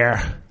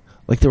hair.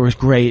 Like there was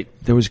great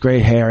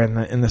hair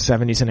in the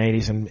 70s and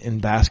 80s in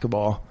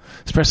basketball,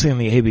 especially in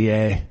the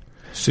ABA.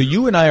 So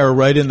you and I are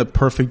right in the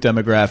perfect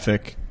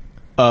demographic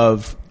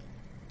of,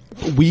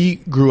 we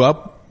grew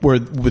up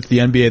with the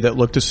NBA that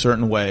looked a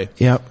certain way.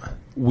 Yep.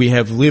 We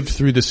have lived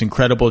through this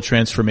incredible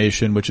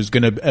transformation, which is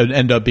going to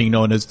end up being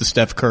known as the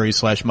Steph Curry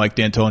 / Mike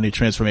D'Antoni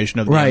transformation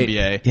of the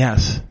NBA.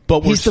 Yes.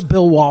 But he's the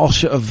Bill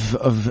Walsh of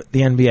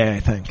the NBA, I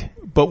think.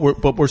 But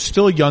we're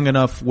still young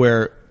enough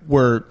where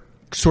we're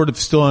sort of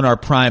still in our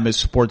prime as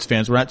sports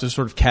fans. We're not just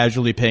sort of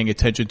casually paying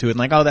attention to it and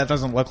like, oh, that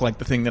doesn't look like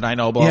the thing that I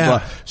know, blah,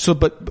 blah.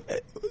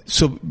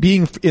 So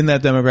being in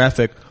that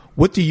demographic,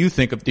 what do you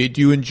think of? Do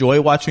you enjoy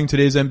watching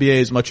today's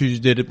NBA as much as you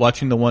did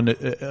watching the one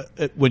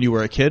when you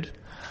were a kid?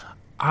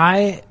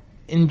 I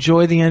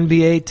enjoy the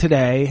NBA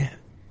today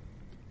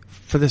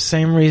for the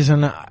same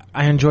reason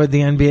I enjoyed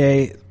the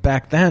NBA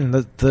back then.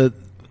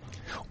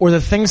 or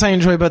the things I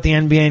enjoy about the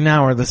NBA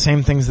now are the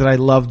same things that I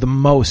love the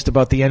most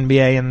about the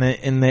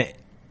NBA in the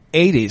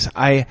 80s.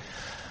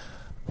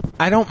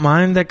 I don't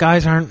mind that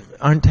guys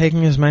aren't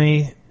taking as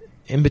many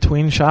in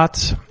between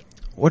shots.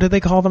 What do they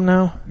call them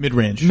now?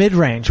 Mid-range.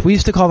 Mid-range. We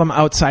used to call them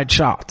outside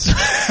shots.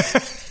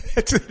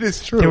 It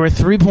is true. There were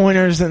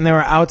 3-pointers and there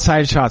were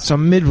outside shots. So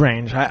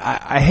mid-range.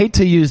 I hate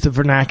to use the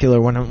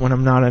vernacular when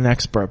I'm not an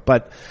expert,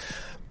 but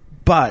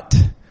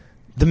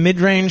the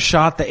mid-range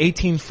shot, the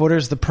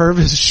 18-footers, the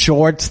Purvis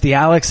shorts, the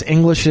Alex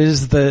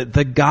Englishes,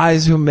 the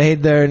guys who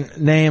made their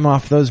name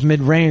off those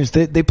mid-range,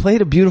 they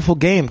played a beautiful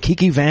game.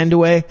 Kiki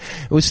Vandeweghe,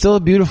 it was still a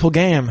beautiful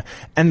game.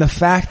 And the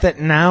fact that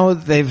now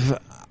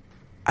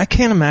I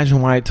can't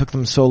imagine why it took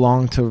them so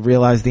long to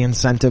realize the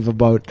incentive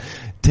about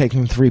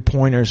taking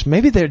 3-pointers.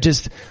 Maybe they're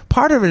just,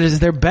 part of it is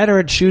they're better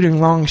at shooting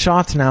long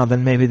shots now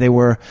than maybe they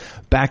were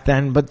back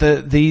then. But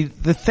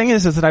the thing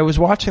is that I was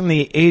watching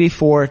the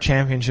 84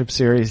 championship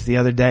series the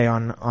other day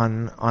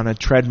on a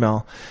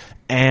treadmill,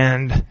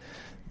 and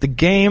the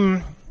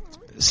game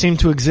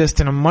seemed to exist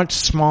in a much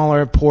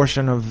smaller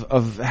portion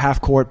of half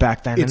court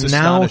back then. It's and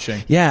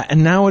astonishing.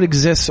 And now it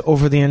exists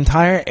over the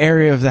entire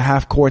area of the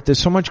half court. There's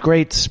so much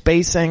great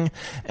spacing,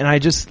 and I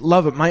just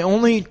love it. My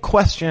only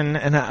question,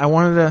 and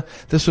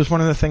this was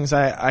one of the things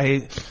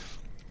I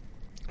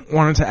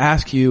wanted to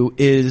ask you,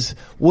 is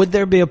would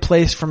there be a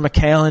place for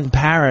McHale and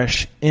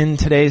Parrish in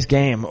today's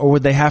game, or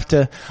would they have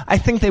to? I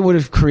think they would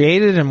have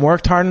created and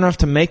worked hard enough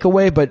to make a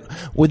way, but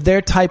would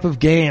their type of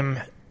game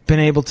been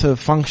able to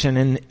function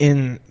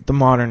in the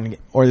modern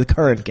or the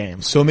current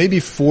game? So maybe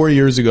 4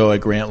 years ago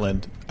at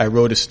Grantland, I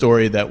wrote a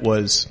story that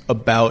was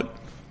about,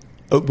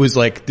 it was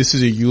like, this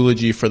is a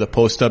eulogy for the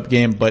post-up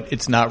game, but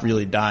it's not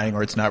really dying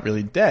or it's not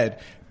really dead.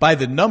 By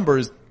the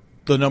numbers,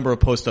 the number of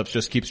post-ups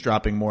just keeps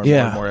dropping more and more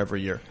and more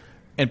every year.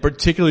 And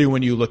particularly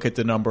when you look at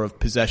the number of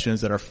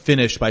possessions that are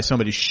finished by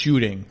somebody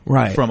shooting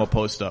from a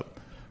post-up.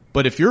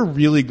 But if you're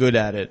really good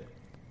at it,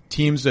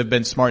 teams have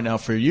been smart now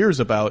for years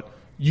about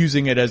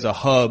using it as a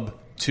hub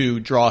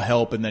to draw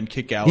help and then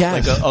kick out.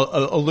 Yes. Like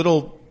a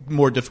little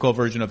more difficult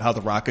version of how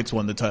the Rockets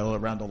won the title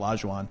around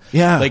Olajuwon.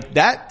 Yeah. Like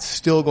that's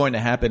still going to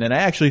happen. And I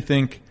actually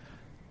think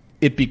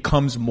it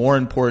becomes more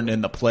important in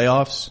the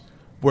playoffs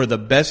where the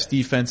best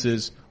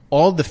defenses,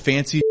 all the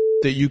fancy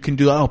that you can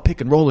do,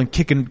 pick and roll and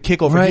kick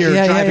over here,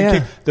 drive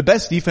and kick. The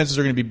best defenses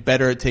are going to be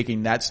better at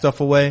taking that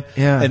stuff away.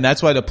 Yeah. And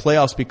that's why the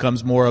playoffs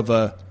becomes more of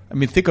a, I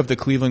mean, think of the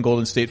Cleveland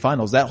Golden State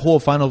finals. That whole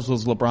finals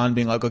was LeBron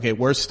being like, okay,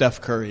 where's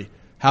Steph Curry?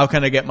 How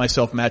can I get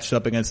myself matched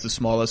up against the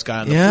smallest guy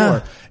on the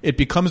floor? It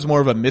becomes more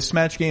of a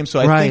mismatch game. So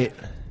I think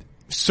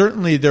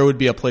certainly there would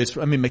be a place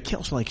for, I mean,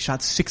 McHale's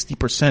shot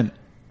 60%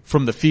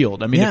 from the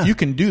field. I mean, if you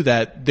can do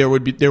that, there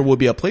will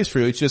be a place for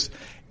you. It's just,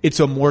 it's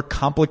a more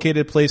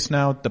complicated place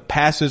now. The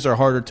passes are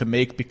harder to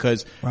make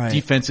because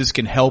defenses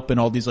can help in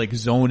all these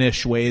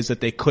zone-ish ways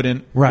that they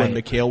couldn't when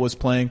McHale was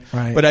playing.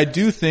 But I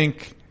do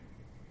think,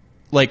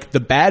 the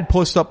bad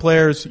post-up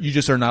players, you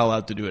just are not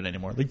allowed to do it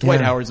anymore. Dwight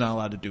Howard's not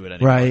allowed to do it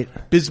anymore.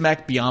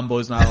 Bismack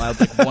Biyombo is not allowed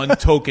one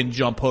token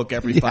jump hook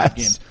every 5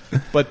 games.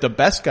 But the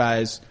best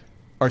guys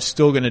are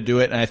still going to do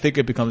it, and I think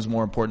it becomes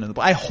more important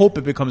I hope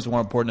it becomes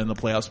more important in the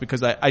playoffs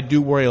because I do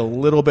worry a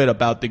little bit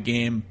about the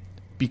game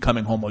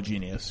becoming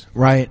homogeneous.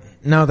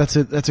 No, that's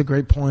a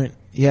great point.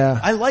 Yeah.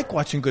 I like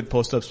watching good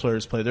post-ups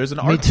players play. There's an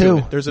art Me too. to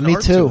it. There's an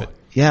art to it.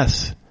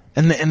 Yes.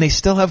 And they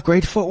still have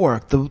great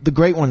footwork. The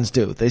great ones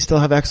do. They still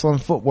have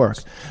excellent footwork.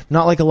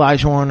 Not like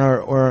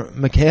Olajuwon or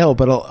McHale,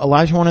 but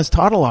Olajuwon has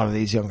taught a lot of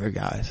these younger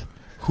guys.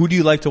 Who do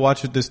you like to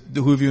watch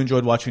who have you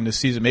enjoyed watching this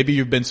season? Maybe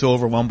you've been so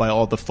overwhelmed by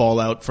all the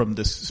fallout from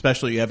this,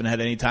 especially you haven't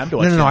had any time to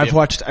watch. No, I've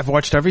watched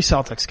every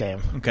Celtics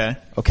game.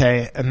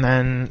 Okay. And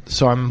then,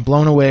 so I'm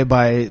blown away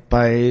by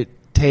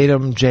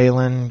Tatum,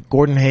 Jalen,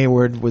 Gordon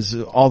Hayward was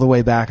all the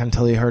way back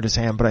until he hurt his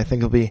hand, but I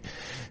think he'll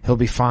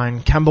be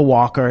fine. Kemba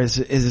Walker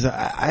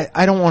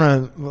I don't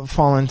want to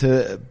fall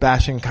into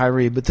bashing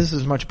Kyrie, but this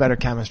is much better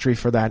chemistry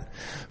for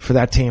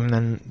that team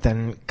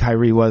than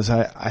Kyrie was,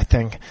 I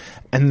think.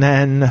 And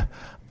then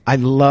I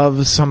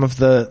love some of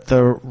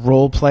the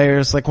role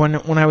players. Like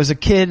when I was a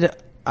kid,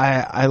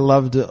 I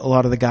loved a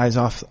lot of the guys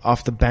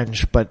off the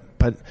bench, but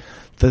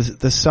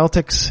the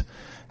Celtics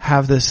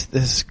have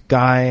this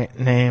guy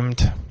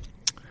named,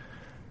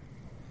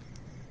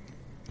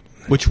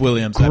 which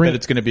Williams? I bet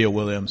it's going to be a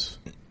Williams.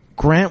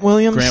 Grant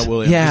Williams? Yeah.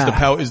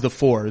 Is the power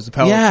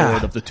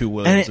forward of the two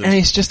Williamses. And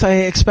he's just,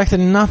 I expected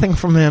nothing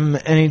from him,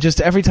 and he just,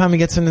 every time he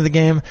gets into the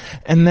game,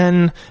 and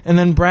then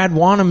Brad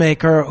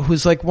Wanamaker,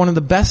 who's one of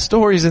the best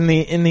stories in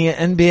the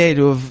NBA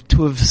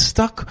to have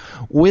stuck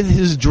with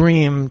his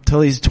dream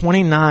till he's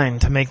 29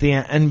 to make the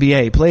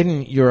NBA. Played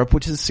in Europe,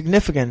 which is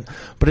significant,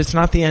 but it's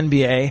not the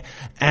NBA,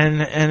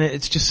 and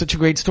it's just such a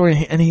great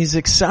story, and he's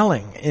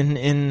excelling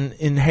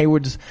in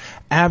Hayward's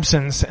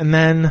absence. And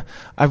then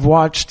I've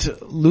watched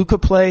Luka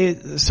play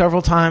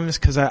several times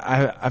because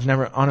I've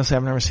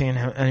never seen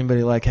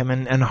anybody like him,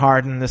 and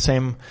Harden the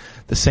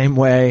same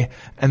way.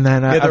 And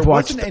then I've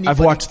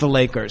watched the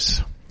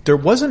Lakers. There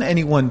wasn't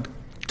anyone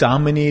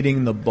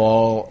dominating the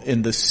ball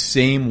in the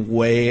same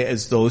way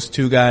as those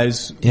two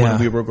guys when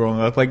we were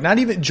growing up. Like, not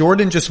even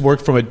Jordan just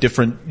worked from a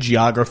different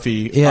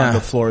geography on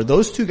the floor.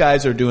 Those two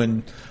guys are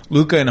doing,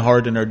 Luka and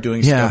Harden are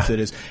doing stuff that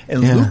is,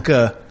 and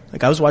Luka,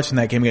 like I was watching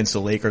that game against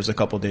the Lakers a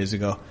couple days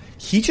ago.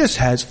 He just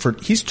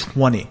he's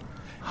 20.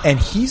 And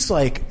he's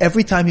like,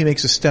 every time he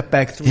makes a step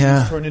back three,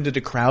 he's turning into the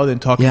crowd and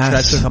talking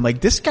trash to him. I'm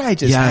like, this guy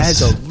just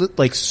has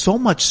like so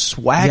much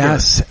swagger.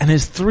 Yes, and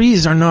his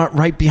threes are not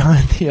right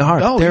behind the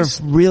arc. No, they're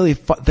really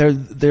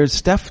they're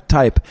Steph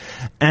type,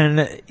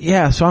 and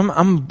so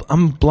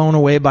I'm blown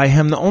away by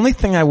him. The only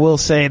thing I will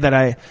say that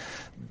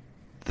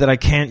I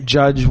can't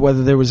judge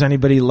whether there was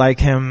anybody like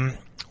him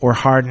or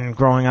Harden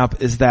growing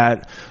up is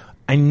that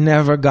I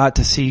never got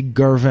to see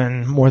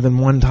Gervin more than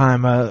one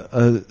time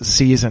a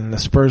season. The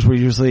Spurs were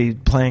usually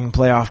playing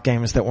playoff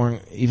games that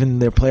weren't, even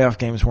their playoff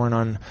games weren't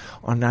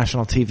on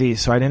national TV.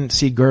 So I didn't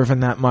see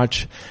Gervin that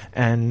much.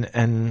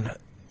 And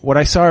what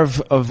I saw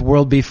of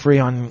World Be Free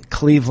on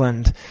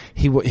Cleveland,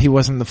 he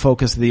wasn't the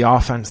focus of the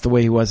offense the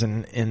way he was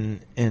in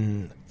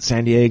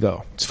San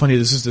Diego. It's funny,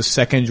 this is the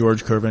second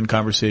George Gervin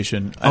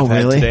conversation I've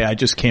had today. I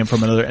just came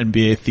from another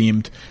NBA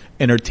themed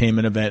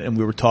entertainment event, and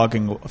we were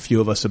talking, a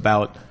few of us,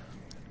 about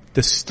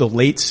the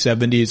late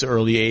 70s,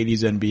 early 80s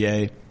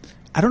NBA.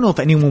 I don't know if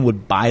anyone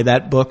would buy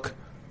that book,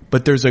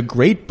 but there's a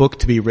great book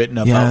to be written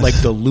about like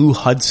the Lou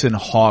Hudson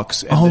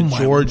Hawks and the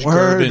George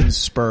Gervin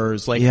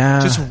Spurs. Like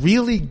just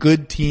really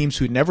good teams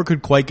who never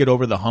could quite get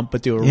over the hump,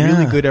 but they were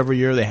really good every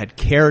year. They had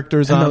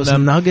characters on those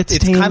them. Nuggets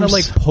it's kind of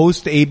like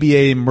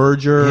post-ABA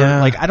merger.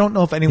 Like, I don't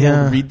know if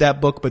anyone would read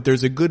that book, but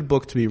there's a good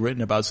book to be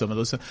written about some of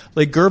those.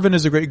 Like, Gervin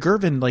is a great,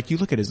 like, you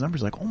look at his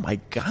numbers like, oh my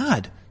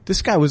God.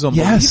 This guy was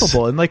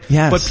unbelievable. And like,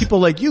 but people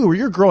like you, where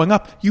you're growing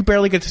up, you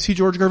barely get to see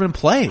George Gervin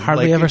play.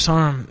 Hardly ever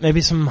saw him.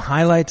 Maybe some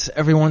highlights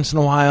every once in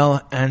a while,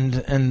 and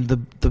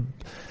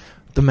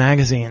the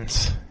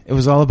magazines. It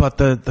was all about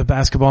the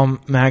basketball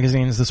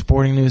magazines, the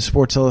Sporting News,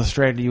 Sports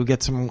Illustrated. You would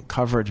get some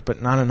coverage,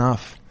 but not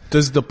enough.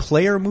 Does the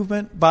player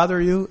movement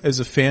bother you as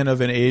a fan of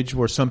an age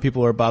where some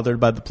people are bothered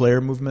by the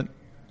player movement?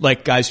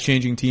 Like guys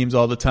changing teams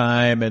all the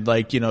time, and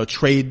like,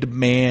 trade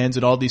demands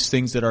and all these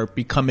things that are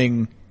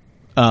becoming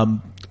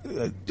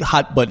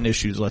hot button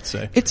issues, let's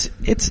say. It's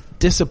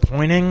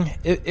disappointing.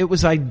 It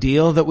was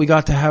ideal that we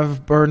got to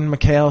have Bird and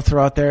McHale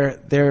throughout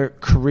their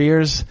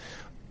careers,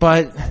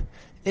 but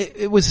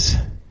it was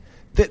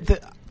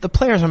the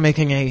players are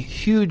making a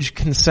huge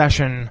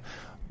concession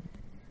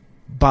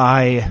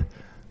by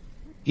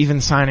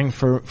even signing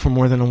for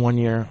more than a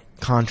 1-year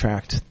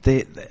contract.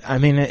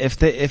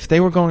 If they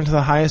were going to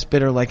the highest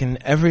bidder, like in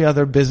every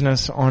other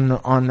business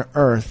on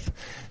earth,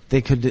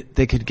 they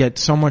could get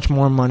so much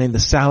more money. The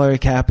salary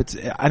cap,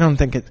 I don't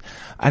think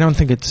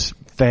it's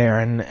fair.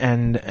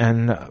 And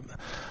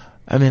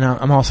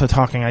I'm also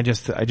talking, I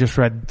just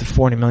read the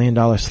 $40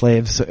 Million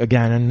Slaves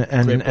again,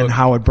 and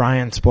Howard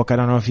Bryant's book. I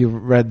don't know if you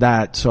read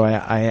that. So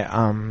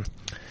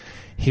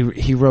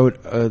he wrote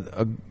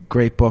a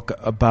great book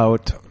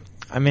about,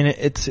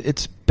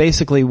 it's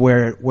basically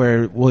where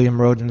William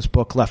Rodin's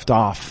book left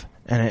off.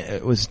 And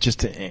it was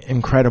just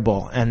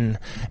incredible. And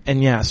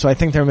so I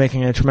think they're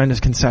making a tremendous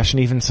concession,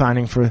 even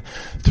signing for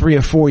 3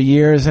 or 4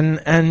 years.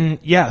 And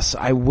yes,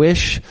 I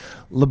wish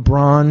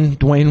LeBron,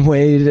 Dwayne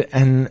Wade,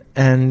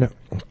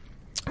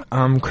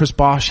 and Chris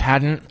Bosh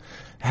hadn't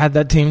had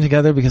that team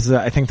together, because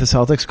I think the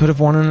Celtics could have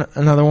won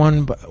another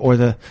one,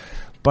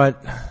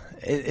 but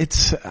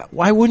it's,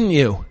 why wouldn't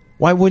you?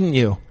 Why wouldn't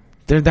you?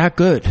 They're that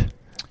good.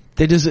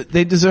 They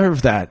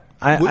deserve that.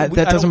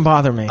 That doesn't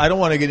bother me. I don't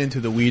want to get into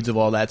the weeds of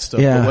all that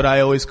stuff, but what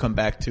I always come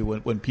back to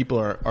when people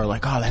are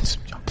like, oh, that's,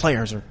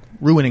 players are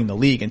ruining the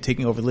league and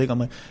taking over the league. I'm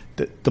like,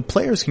 the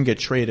players can get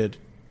traded.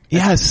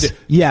 Yes.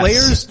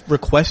 Players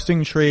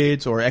requesting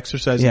trades or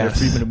exercising their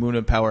freedom of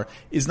movement power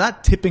is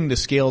not tipping the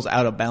scales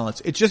out of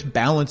balance. It's just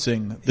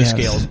balancing the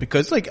scales,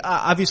 because like,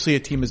 obviously a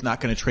team is not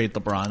going to trade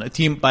LeBron. A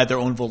team by their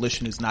own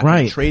volition is not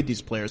going to trade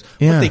these players,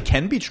 but they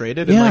can be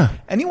traded. And like,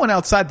 anyone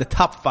outside the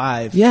top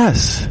 5,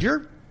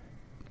 you're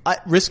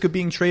at risk of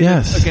being traded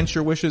against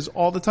your wishes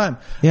all the time.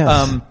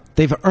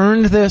 They've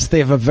earned this. They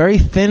have a very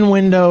thin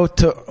window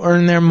to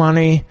earn their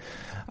money.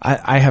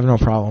 I have no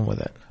problem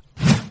with it.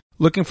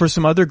 Looking for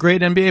some other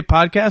great NBA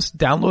podcasts?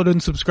 Download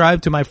and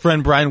subscribe to my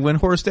friend Brian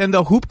Windhorst and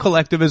the Hoop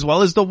Collective, as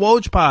well as the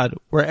Woj Pod,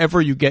 wherever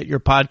you get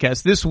your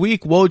podcasts. This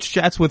week, Woj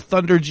chats with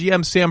Thunder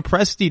GM Sam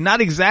Presti,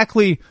 not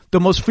exactly the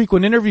most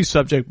frequent interview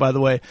subject, by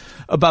the way,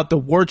 about the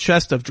war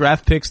chest of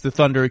draft picks the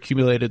Thunder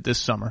accumulated this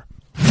summer.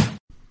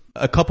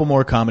 A couple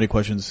more comedy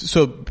questions.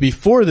 So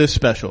before this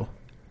special,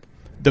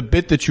 the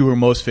bit that you were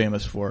most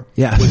famous for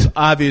was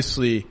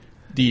obviously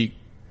the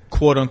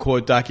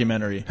quote-unquote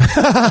documentary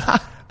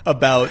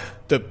about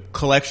the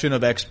collection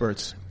of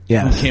experts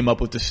who came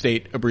up with the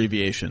state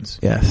abbreviations.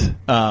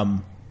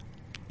 And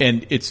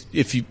this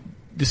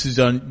is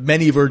on,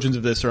 many versions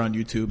of this are on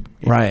YouTube.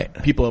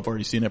 People have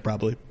already seen it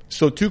probably.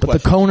 So two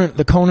questions.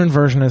 The Conan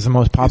version is the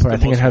most popular. I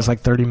think it has like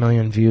 30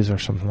 million views or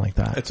something like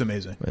that. It's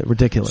amazing.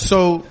 Ridiculous.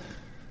 So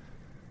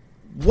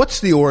what's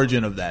the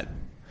origin of that?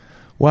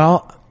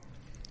 Well,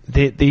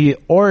 The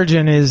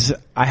origin is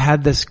I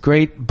had this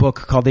great book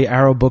called the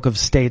Arrow Book of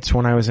States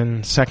when I was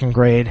in second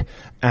grade,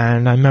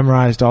 and I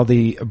memorized all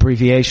the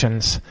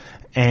abbreviations.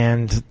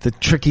 And the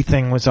tricky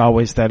thing was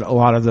always that a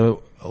lot of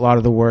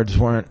the words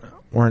weren't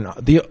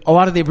a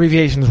lot of the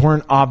abbreviations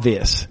weren't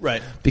obvious.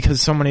 Right. Because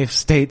so many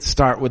states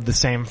start with the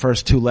same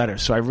first two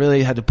letters. So I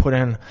really had to put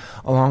in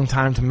a long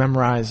time to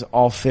memorize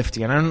all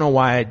 50. And I don't know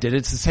why I did it.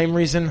 It's the same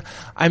reason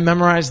I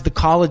memorized the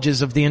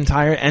colleges of the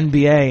entire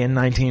NBA in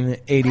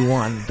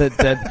 1981.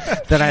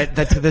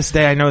 that to this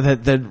day I know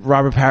that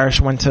Robert Parrish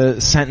went to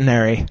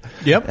Centenary.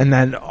 Yep. And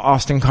that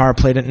Austin Carr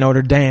played at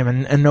Notre Dame,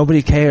 and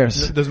nobody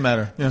cares. It doesn't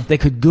matter. Yeah. They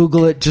could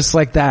Google it just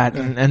like that,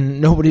 and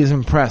nobody's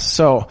impressed.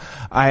 So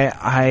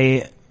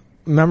I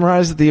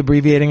memorized the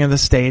abbreviating of the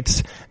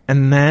states,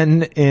 and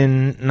then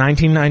in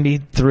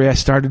 1993 I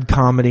started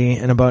comedy,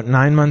 and about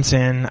 9 months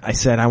in I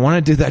said I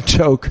want to do that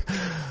joke.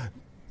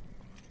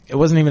 It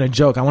wasn't even a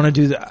joke.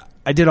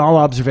 I did all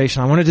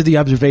observation. I want to do the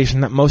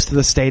observation that most of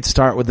the states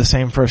start with the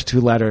same first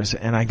two letters,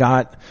 and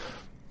I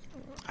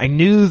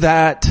knew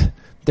that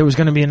there was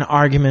going to be an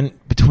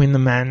argument between the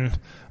men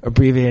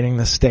abbreviating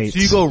the states. So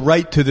you go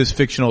right to this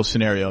fictional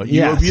scenario. You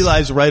Yes.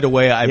 realize right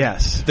away,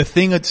 Yes. the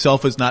thing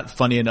itself is not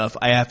funny enough.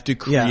 I have to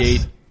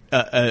create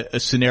a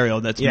scenario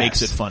that Yes.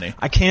 makes it funny.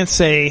 I can't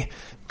say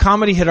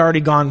comedy had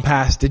already gone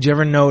past. Did you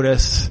ever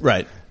notice?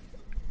 Right.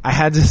 I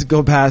had to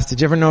go past.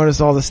 Did you ever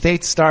notice all the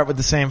states start with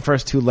the same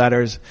first two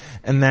letters,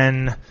 and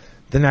then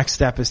the next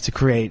step is to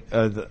create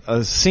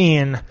a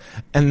scene,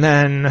 and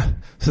then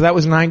so that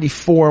was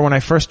 94 when I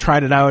first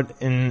tried it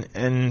out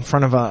in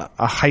front of a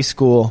high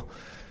school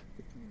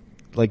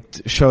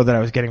show that I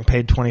was getting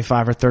paid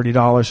 $25 or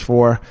 $30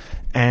 for,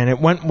 and it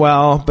went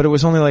well, but it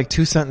was only like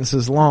 2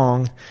 sentences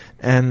long,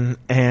 and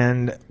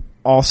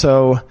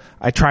also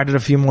I tried it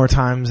a few more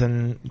times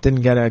and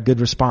didn't get a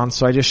good response,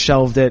 so I just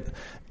shelved it.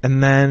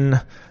 And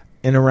then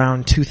in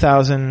around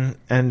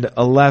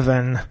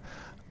 2011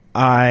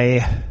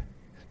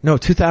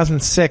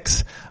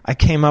 2006 I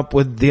came up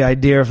with the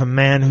idea of a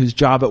man whose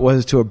job it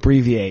was to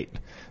abbreviate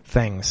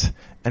things,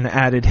 and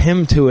added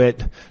him to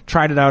it.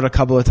 Tried it out a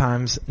couple of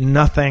times.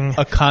 Nothing.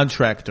 A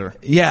contractor.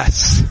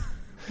 Yes.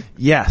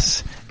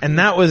 Yes. And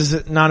that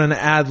was not an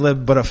ad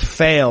lib, but a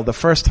fail. The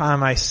first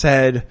time I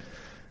said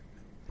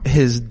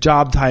his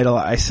job title,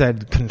 I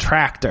said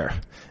contractor.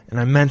 And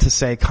I meant to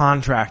say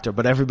contractor,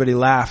 but everybody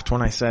laughed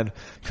when I said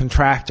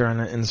contractor,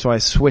 and so I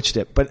switched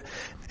it. But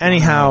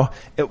anyhow,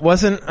 It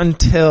wasn't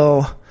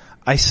until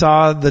I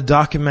saw the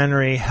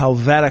documentary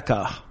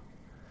Helvetica.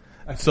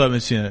 I still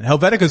haven't seen it.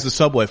 Helvetica's the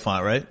subway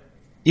font, right?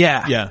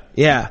 Yeah.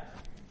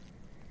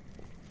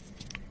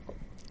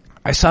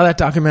 I saw that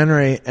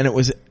documentary, and it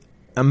was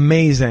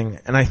amazing.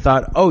 And I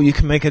thought, you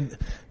can make it.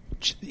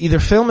 Either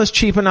film is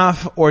cheap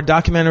enough, or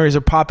documentaries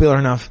are popular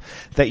enough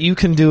that you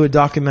can do a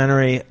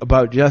documentary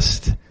about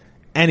just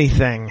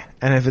anything.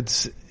 And if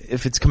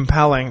it's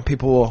compelling,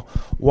 people will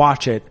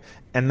watch it.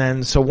 And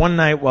then, so one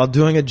night while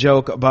doing a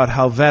joke about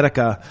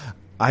Helvetica,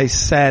 I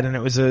said, and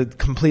it was a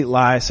complete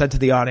lie, I said to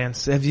the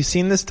audience, have you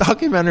seen this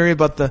documentary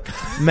about the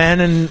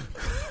men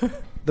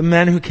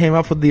who came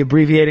up with the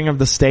abbreviating of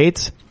the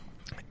states?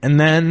 And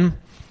then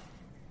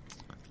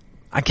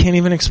I can't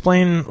even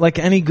explain, like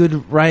any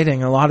good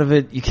writing, a lot of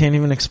it, you can't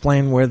even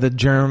explain where the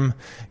germ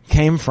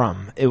came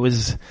from. It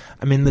was,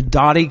 the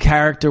Dottie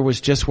character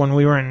was just when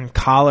we were in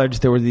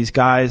college, there were these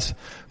guys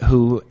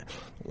who,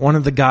 one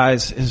of the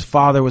guys, his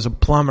father was a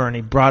plumber, and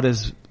he brought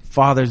his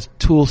father's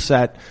tool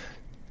set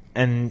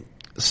and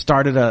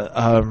started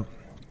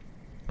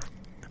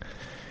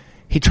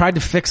he tried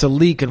to fix a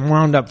leak and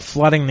wound up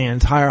flooding the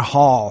entire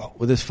hall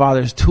with his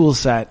father's tool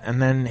set,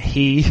 and then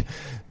he,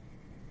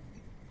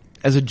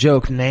 as a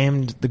joke,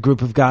 named the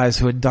group of guys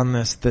who had done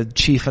this the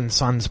Chief and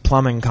Sons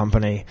Plumbing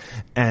Company.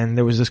 And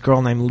there was this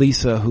girl named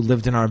Lisa who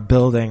lived in our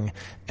building,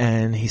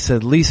 and he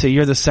said, Lisa,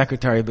 you're the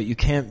secretary, but you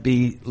can't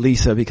be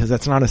Lisa because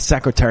that's not a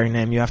secretary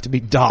name. You have to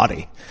be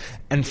Dottie.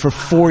 And for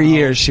 4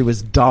 years she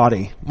was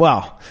Dottie.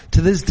 Well,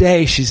 to this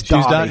day she's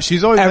Dottie.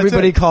 She's always,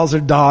 everybody calls her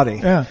Dottie.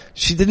 Yeah.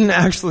 She didn't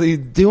actually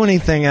do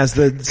anything as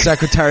the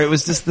secretary. It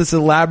was just this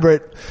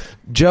elaborate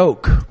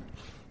joke.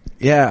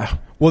 Yeah.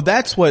 Well,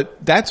 that's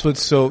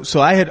what's so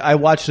I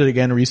watched it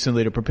again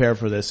recently to prepare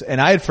for this, and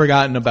I had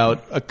forgotten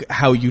about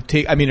how you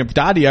take,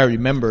 Dottie I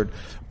remembered,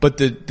 but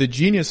the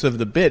genius of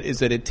the bit is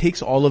that it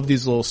takes all of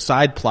these little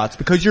side plots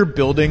because you're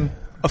building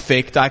a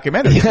fake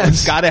documentary. Yes.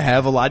 It's got to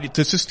have a lot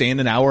to sustain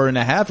an hour and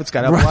a half. It's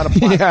got to have a lot of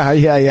plot.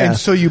 Yeah. And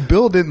so you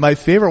build in, my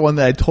favorite one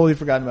that I totally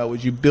forgotten about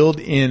was you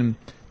build in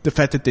the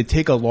fact that they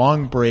take a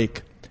long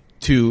break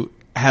to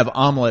have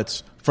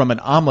omelets from an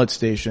omelet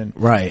station.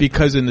 Right.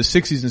 Because in the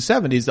 60s and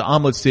 70s, the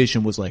omelet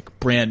station was like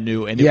brand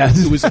new, and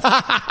it was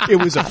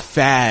a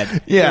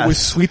fad. Yes. It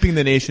was sweeping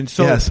the nation.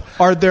 So Yes.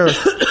 are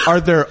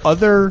there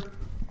other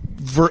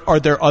are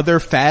there other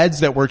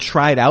fads that were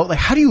tried out? Like,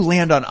 how do you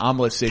land on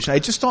omelet station? I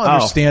just don't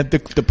understand.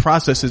 The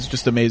process is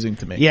just amazing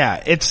to me.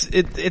 Yeah,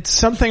 it's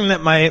something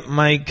that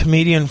my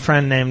comedian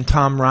friend named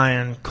Tom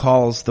Ryan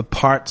calls the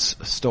parts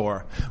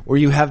store, where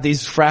you have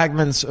these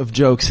fragments of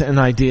jokes and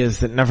ideas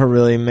that never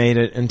really made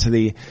it into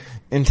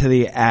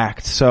the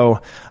act.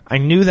 So I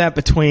knew that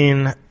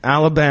between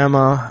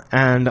Alabama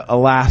and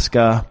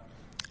Alaska,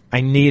 I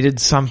needed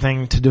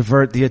something to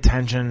divert the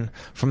attention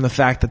from the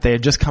fact that they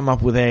had just come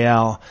up with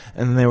AL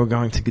and they were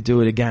going to do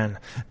it again.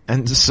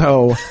 And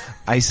so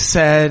I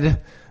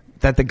said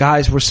that the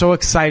guys were so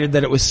excited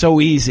that it was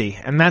so easy.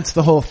 And that's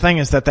the whole thing,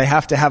 is that they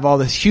have to have all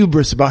this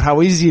hubris about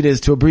how easy it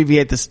is to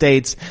abbreviate the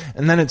states.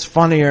 And then it's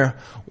funnier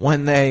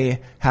when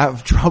they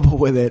have trouble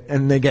with it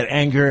and they get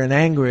angrier and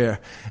angrier.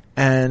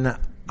 And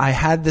I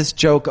had this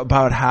joke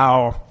about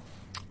how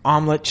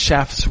omelet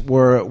chefs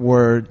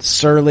were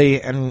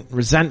surly and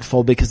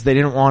resentful because they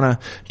didn't want to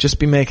just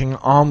be making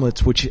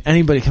omelets, which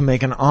anybody can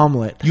make an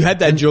omelet. You had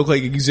that joke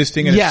like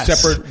existing in a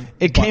separate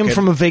It came bucket.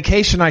 from a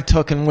vacation I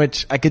took in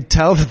which I could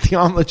tell that the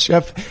omelet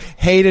chef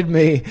hated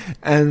me,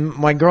 and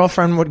my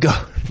girlfriend would go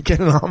get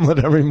an omelet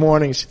every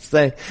morning. She'd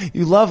say,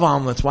 "You love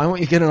omelets. Why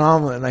won't you get an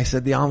omelet?" And I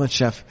said, "The omelet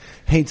chef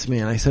hates me."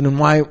 And I said, "And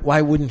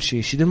why wouldn't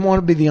she? She didn't want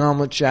to be the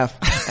omelet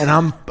chef, and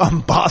I'm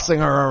bossing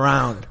her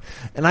around."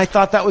 And I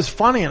thought that was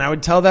funny, and I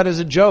would tell that as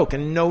a joke,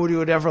 and nobody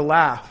would ever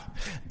laugh.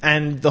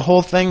 And the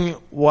whole thing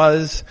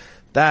was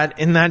that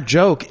in that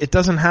joke, it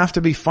doesn't have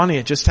to be funny.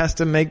 It just has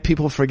to make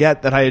people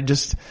forget that I had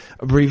just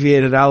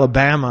abbreviated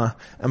Alabama,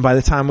 and by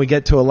the time we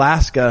get to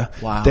Alaska,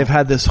 they've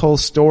had this whole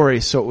story.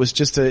 So it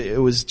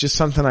was just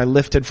something I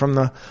lifted from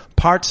the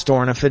parts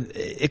store, and if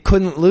it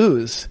couldn't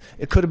lose.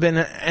 It could have been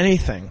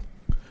anything.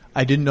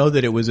 I didn't know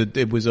that it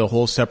was a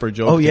whole separate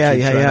joke. Oh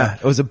yeah.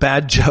 It was a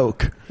bad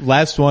joke.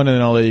 Last one, and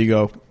then I'll let you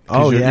go.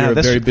 You're a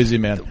very busy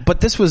man.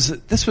 But this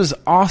was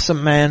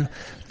awesome, man.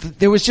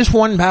 There was just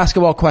one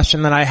basketball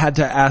question that I had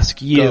to ask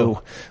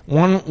you.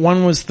 One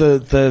was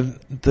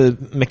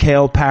the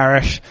Mikhail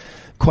Parrish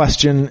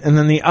question, and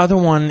then the other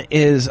one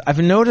is, I've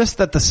noticed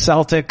that the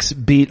Celtics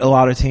beat a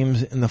lot of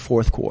teams in the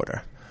fourth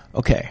quarter.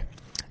 Okay.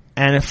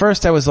 And at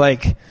first I was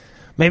like,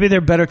 maybe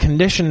they're better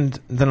conditioned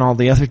than all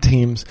the other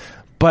teams.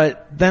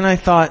 But then I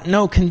thought,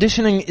 no,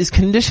 is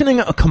conditioning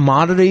a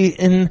commodity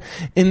in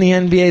the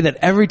NBA, that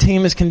every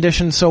team is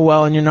conditioned so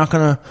well and you're not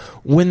going to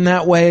win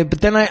that way?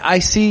 But then I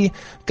see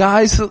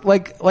guys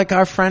like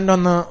our friend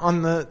on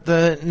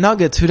the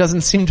Nuggets, who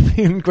doesn't seem to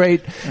be in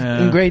great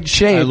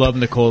shape. I love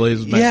Nikola.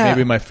 He's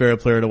maybe my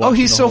favorite player to watch. Oh,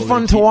 he's so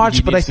fun to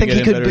watch, but I think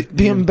he could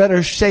be in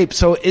better shape.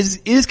 So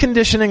is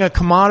conditioning a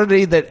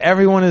commodity that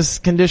everyone is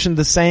conditioned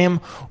the same,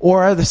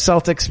 or are the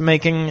Celtics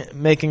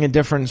making a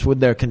difference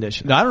with their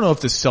conditioning? Now, I don't know if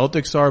the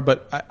Celtics are,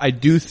 but I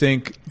do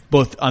think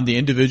both on the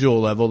individual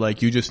level,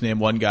 like you just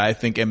named one guy, I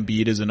think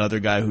Embiid is another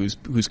guy whose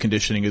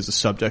conditioning is the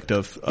subject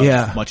of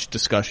much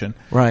discussion.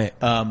 Right.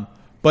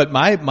 But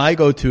my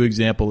go-to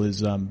example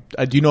is, do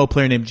you know a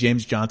player named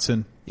James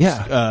Johnson?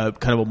 Yeah.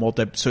 Kind of a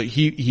multi, so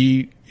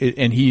he's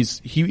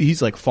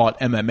like fought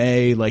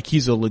MMA, like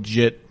he's a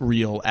legit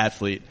real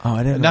athlete. Oh,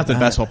 I didn't know Not that that.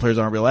 basketball players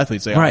aren't real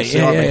athletes. They Right, obviously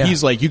yeah, are, yeah, but yeah.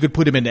 he's like, you could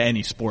put him into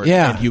any sport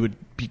and he would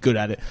be good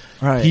at it.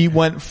 Right. We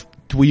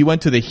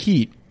went to the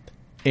Heat,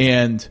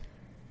 and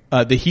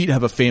the Heat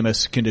have a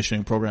famous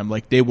conditioning program.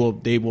 Like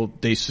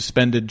they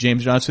suspended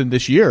James Johnson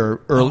this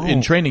year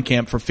in training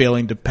camp for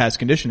failing to pass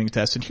conditioning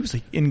tests, and he was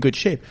like in good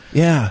shape.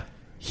 Yeah.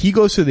 He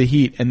goes to the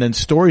Heat, and then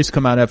stories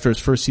come out after his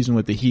first season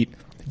with the Heat.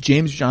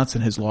 James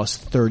Johnson has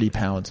lost 30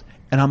 pounds.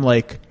 And I'm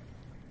like,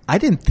 I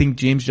didn't think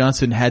James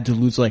Johnson had to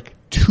lose like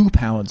 2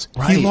 pounds.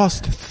 Right. He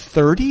lost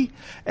 30?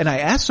 And I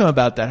asked him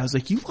about that. I was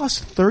like, you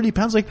lost 30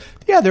 pounds? Like,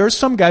 yeah, there are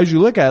some guys you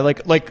look at,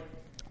 like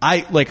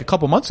a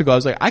couple months ago, I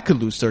was like, I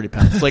could lose 30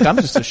 pounds. Like, I'm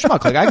just a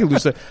schmuck. Like, I could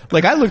lose,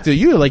 like, I looked at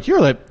you, like,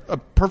 you're like a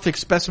perfect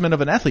specimen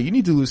of an athlete. You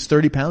need to lose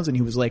 30 pounds. And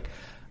he was like,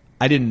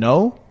 I didn't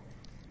know.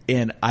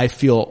 And I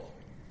feel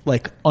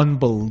like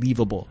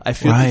unbelievable. I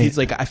feel Right. he's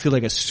like, I feel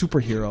like a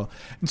superhero.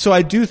 And so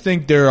I do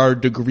think there are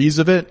degrees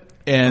of it,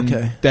 and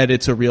that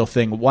it's a real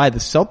thing. Why the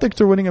Celtics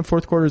are winning in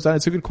fourth quarters,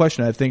 it's a good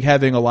question. I think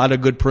having a lot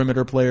of good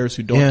perimeter players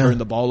who don't turn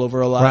the ball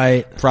over a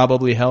lot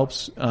probably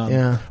helps.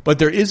 But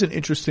there is an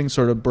interesting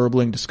sort of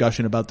burbling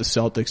discussion about the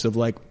Celtics of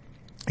like,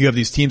 you have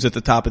these teams at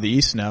the top of the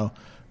East now.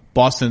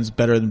 Boston's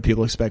better than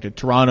people expected.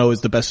 Toronto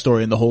is the best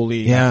story in the whole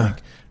league. I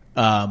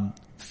think.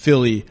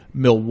 Philly,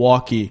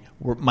 Milwaukee,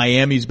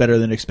 Miami's better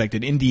than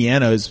expected.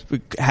 Indiana is,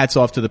 hats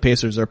off to the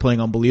Pacers. They're playing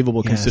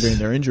unbelievable considering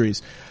their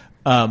injuries.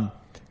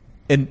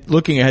 And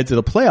looking ahead to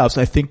the playoffs,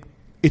 I think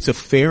it's a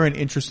fair and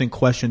interesting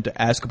question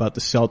to ask about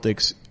the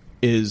Celtics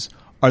is,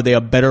 are they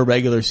a better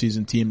regular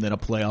season team than a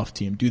playoff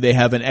team? Do they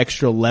have an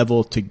extra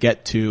level to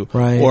get to?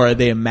 Right. Or are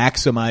they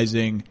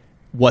maximizing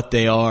what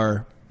they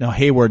are? Now,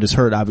 Hayward is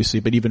hurt, obviously,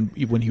 but even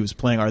when he was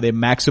playing, are they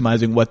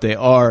maximizing what they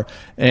are?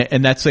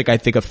 And that's like, I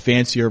think, a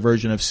fancier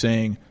version of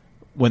saying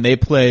when they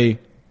play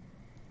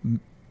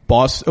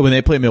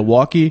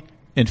Milwaukee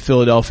and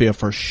Philadelphia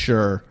for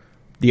sure,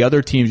 the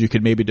other teams, you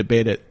could maybe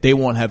debate it. They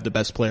won't have the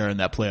best player in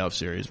that playoff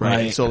series,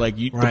 right? So like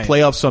the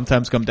playoffs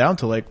sometimes come down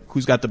to like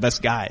who's got the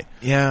best guy.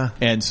 Yeah.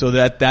 And so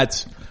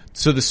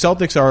so the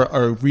Celtics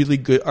are really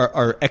good,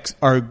 are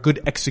a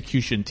good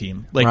execution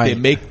team. Like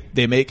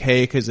they make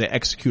hay because they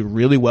execute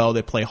really well.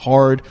 They play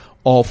hard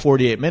all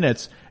 48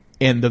 minutes.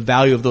 And the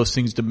value of those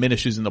things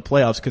diminishes in the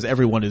playoffs because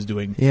everyone is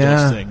doing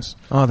those things.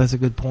 Oh, that's a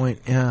good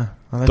point. Yeah.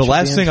 Well, the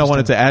last thing I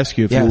wanted to ask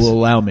you, if you will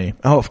allow me.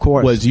 Oh, of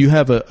course. Was you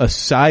have a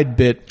side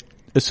bit,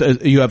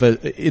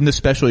 in the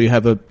special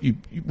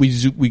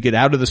we get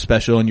out of the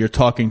special and you're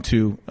talking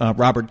to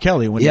Robert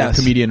Kelly, one of your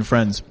comedian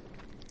friends.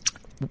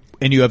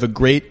 And you have a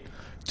great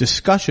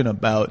discussion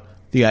about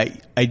the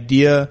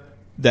idea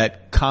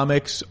that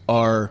comics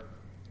are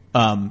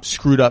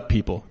screwed up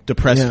people,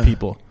 depressed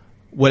people.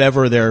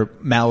 Whatever their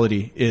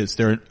malady is,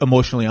 they're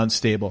emotionally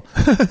unstable.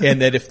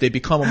 And that if they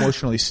become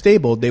emotionally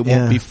stable, they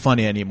won't be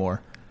funny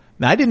anymore.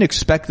 Now, I didn't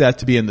expect that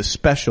to be in the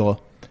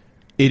special.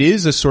 It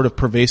is a sort of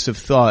pervasive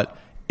thought.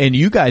 And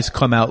you guys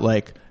come out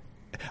like,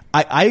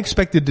 I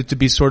expected it to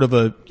be sort of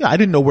I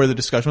didn't know where the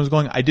discussion was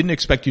going. I didn't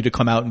expect you to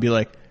come out and be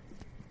like,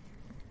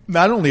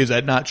 not only is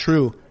that not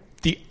true,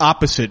 the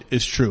opposite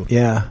is true.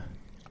 Yeah.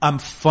 I'm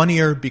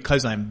funnier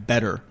because I'm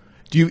better.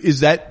 Is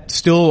that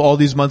still all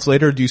these months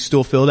later? Do you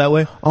still feel that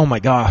way? Oh my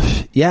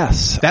gosh.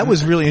 Yes. That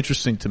was really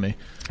interesting to me.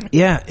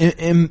 Yeah.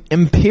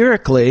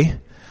 Empirically,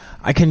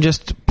 I can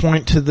just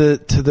point to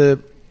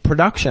the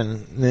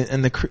production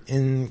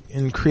and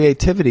in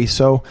creativity.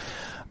 So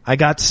I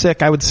got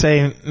sick, I would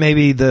say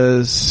maybe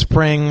the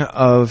spring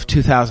of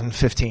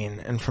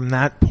 2015. And from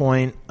that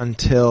point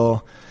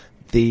until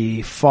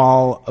the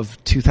fall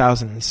of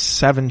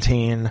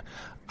 2017,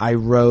 I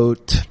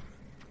wrote,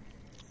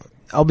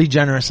 I'll be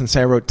generous and say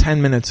I wrote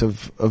 10 minutes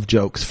of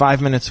jokes,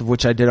 5 minutes of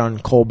which I did on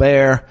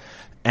Colbert,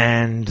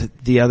 and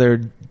the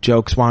other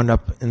jokes wound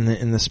up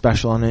in the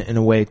special in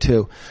a way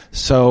too.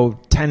 So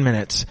 10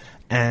 minutes.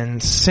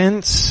 And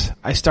since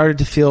I started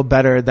to feel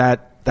better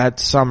that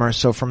summer,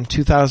 so from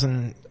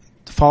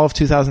fall of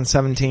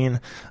 2017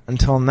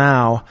 until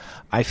now,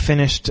 I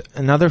finished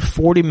another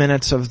 40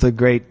 minutes of the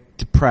Great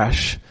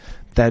Depresh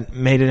that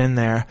made it in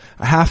there.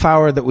 A half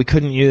hour that we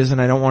couldn't use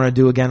and I don't want to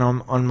do again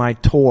on my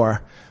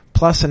tour.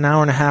 Plus an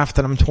hour and a half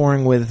that I'm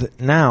touring with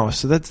now.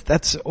 So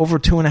that's over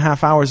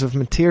 2.5 hours of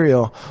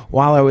material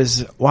while I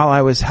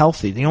was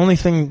healthy. The only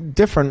thing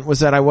different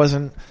was that I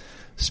wasn't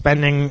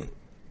spending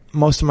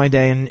most of my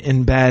day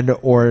in bed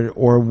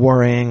or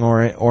worrying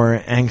or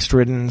angst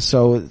ridden.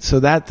 So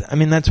that, I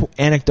mean, that's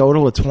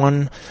anecdotal. It's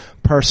one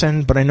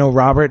person, but I know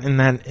Robert in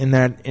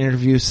that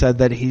interview said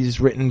that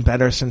he's written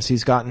better since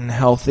he's gotten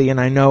healthy.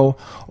 And I know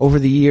over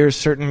the years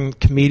certain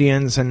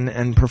comedians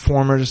and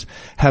performers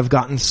have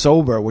gotten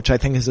sober, which I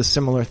think is a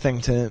similar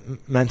thing to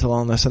mental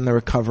illness and the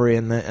recovery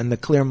and the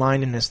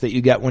clear-mindedness that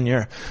you get when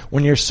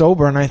you're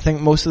sober. And I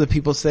think most of the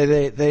people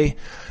say they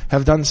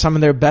have done some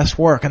of their best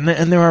work. And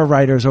there are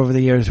writers over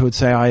the years who would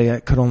say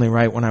I could only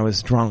write when I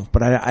was drunk,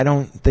 but I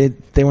don't,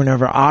 they were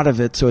never out of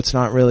it. So it's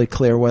not really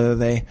clear whether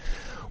they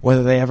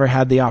ever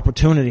had the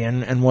opportunity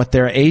and what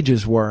their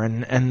ages were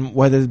and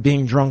whether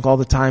being drunk all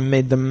the time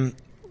made them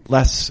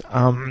less,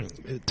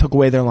 took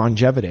away their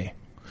longevity.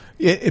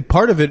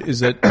 Part of it is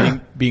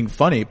that being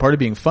funny, part of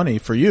being funny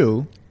for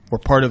you, or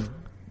part of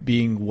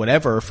being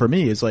whatever for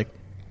me is like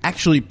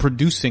actually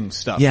producing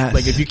stuff. Yes.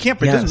 Like if you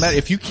can't, it doesn't matter.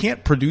 If you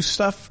can't produce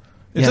stuff,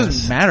 it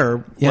doesn't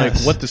matter like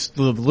what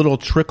the little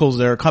trickles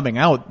that are coming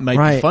out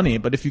might be funny,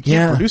 but if you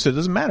can't produce it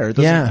doesn't matter. It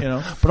doesn't, you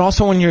know. But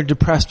also when you're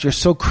depressed, you're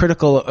so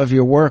critical of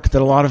your work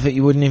that a lot of it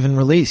you wouldn't even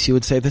release. You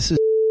would say, this is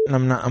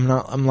and I'm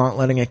not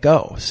letting it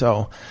go.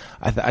 So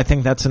I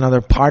think that's another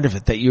part of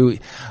it that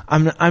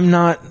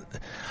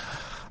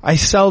I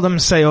seldom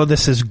say, oh,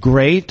 this is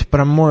great, but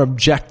I'm more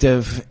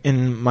objective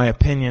in my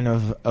opinion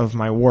of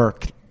my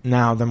work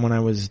now than when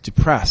I was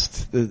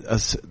depressed.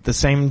 The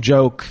same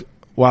joke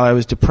while I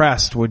was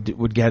depressed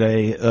would get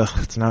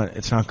it's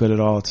not good at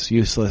all, it's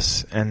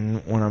useless.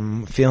 And when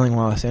I'm feeling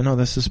well, I say, no,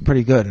 this is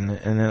pretty good,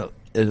 and it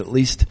at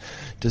least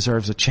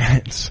deserves a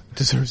chance.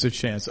 Deserves a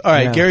chance. All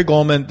right, Gary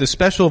Gulman, the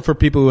special for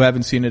people who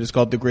haven't seen it is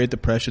called The Great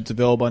Depresh. It's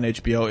available on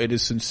HBO. It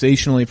is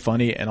sensationally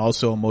funny and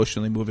also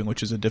emotionally moving,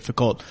 which is a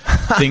difficult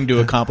thing to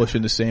accomplish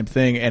in the same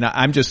thing. And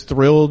I'm just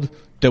thrilled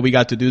that we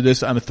got to do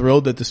this. I'm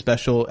thrilled that the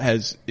special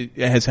has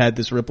had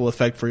this ripple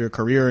effect for your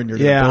career, and you're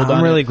going to build on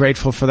I'm really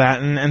grateful for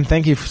that, and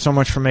thank you so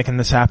much for making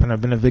this happen.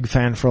 I've been a big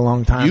fan for a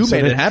long time. You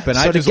made it happen.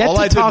 All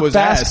I did was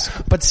ask.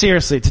 But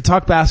seriously, to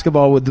talk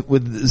basketball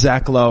with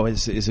Zach Lowe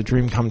is a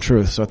dream come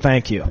true. So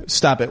thank you.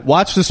 Stop it.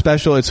 Watch the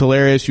special. It's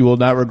hilarious. You will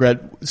not regret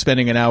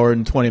spending an hour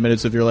and 20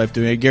 minutes of your life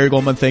doing it. Gary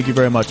Gulman, thank you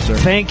very much, sir.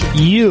 Thank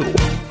you.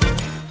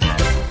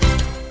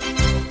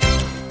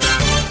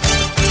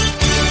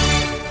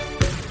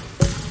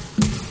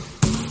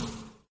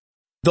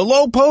 The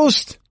Lowe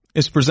Post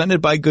is presented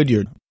by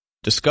Goodyear.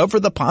 Discover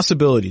the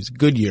possibilities.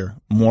 Goodyear,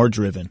 more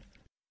driven.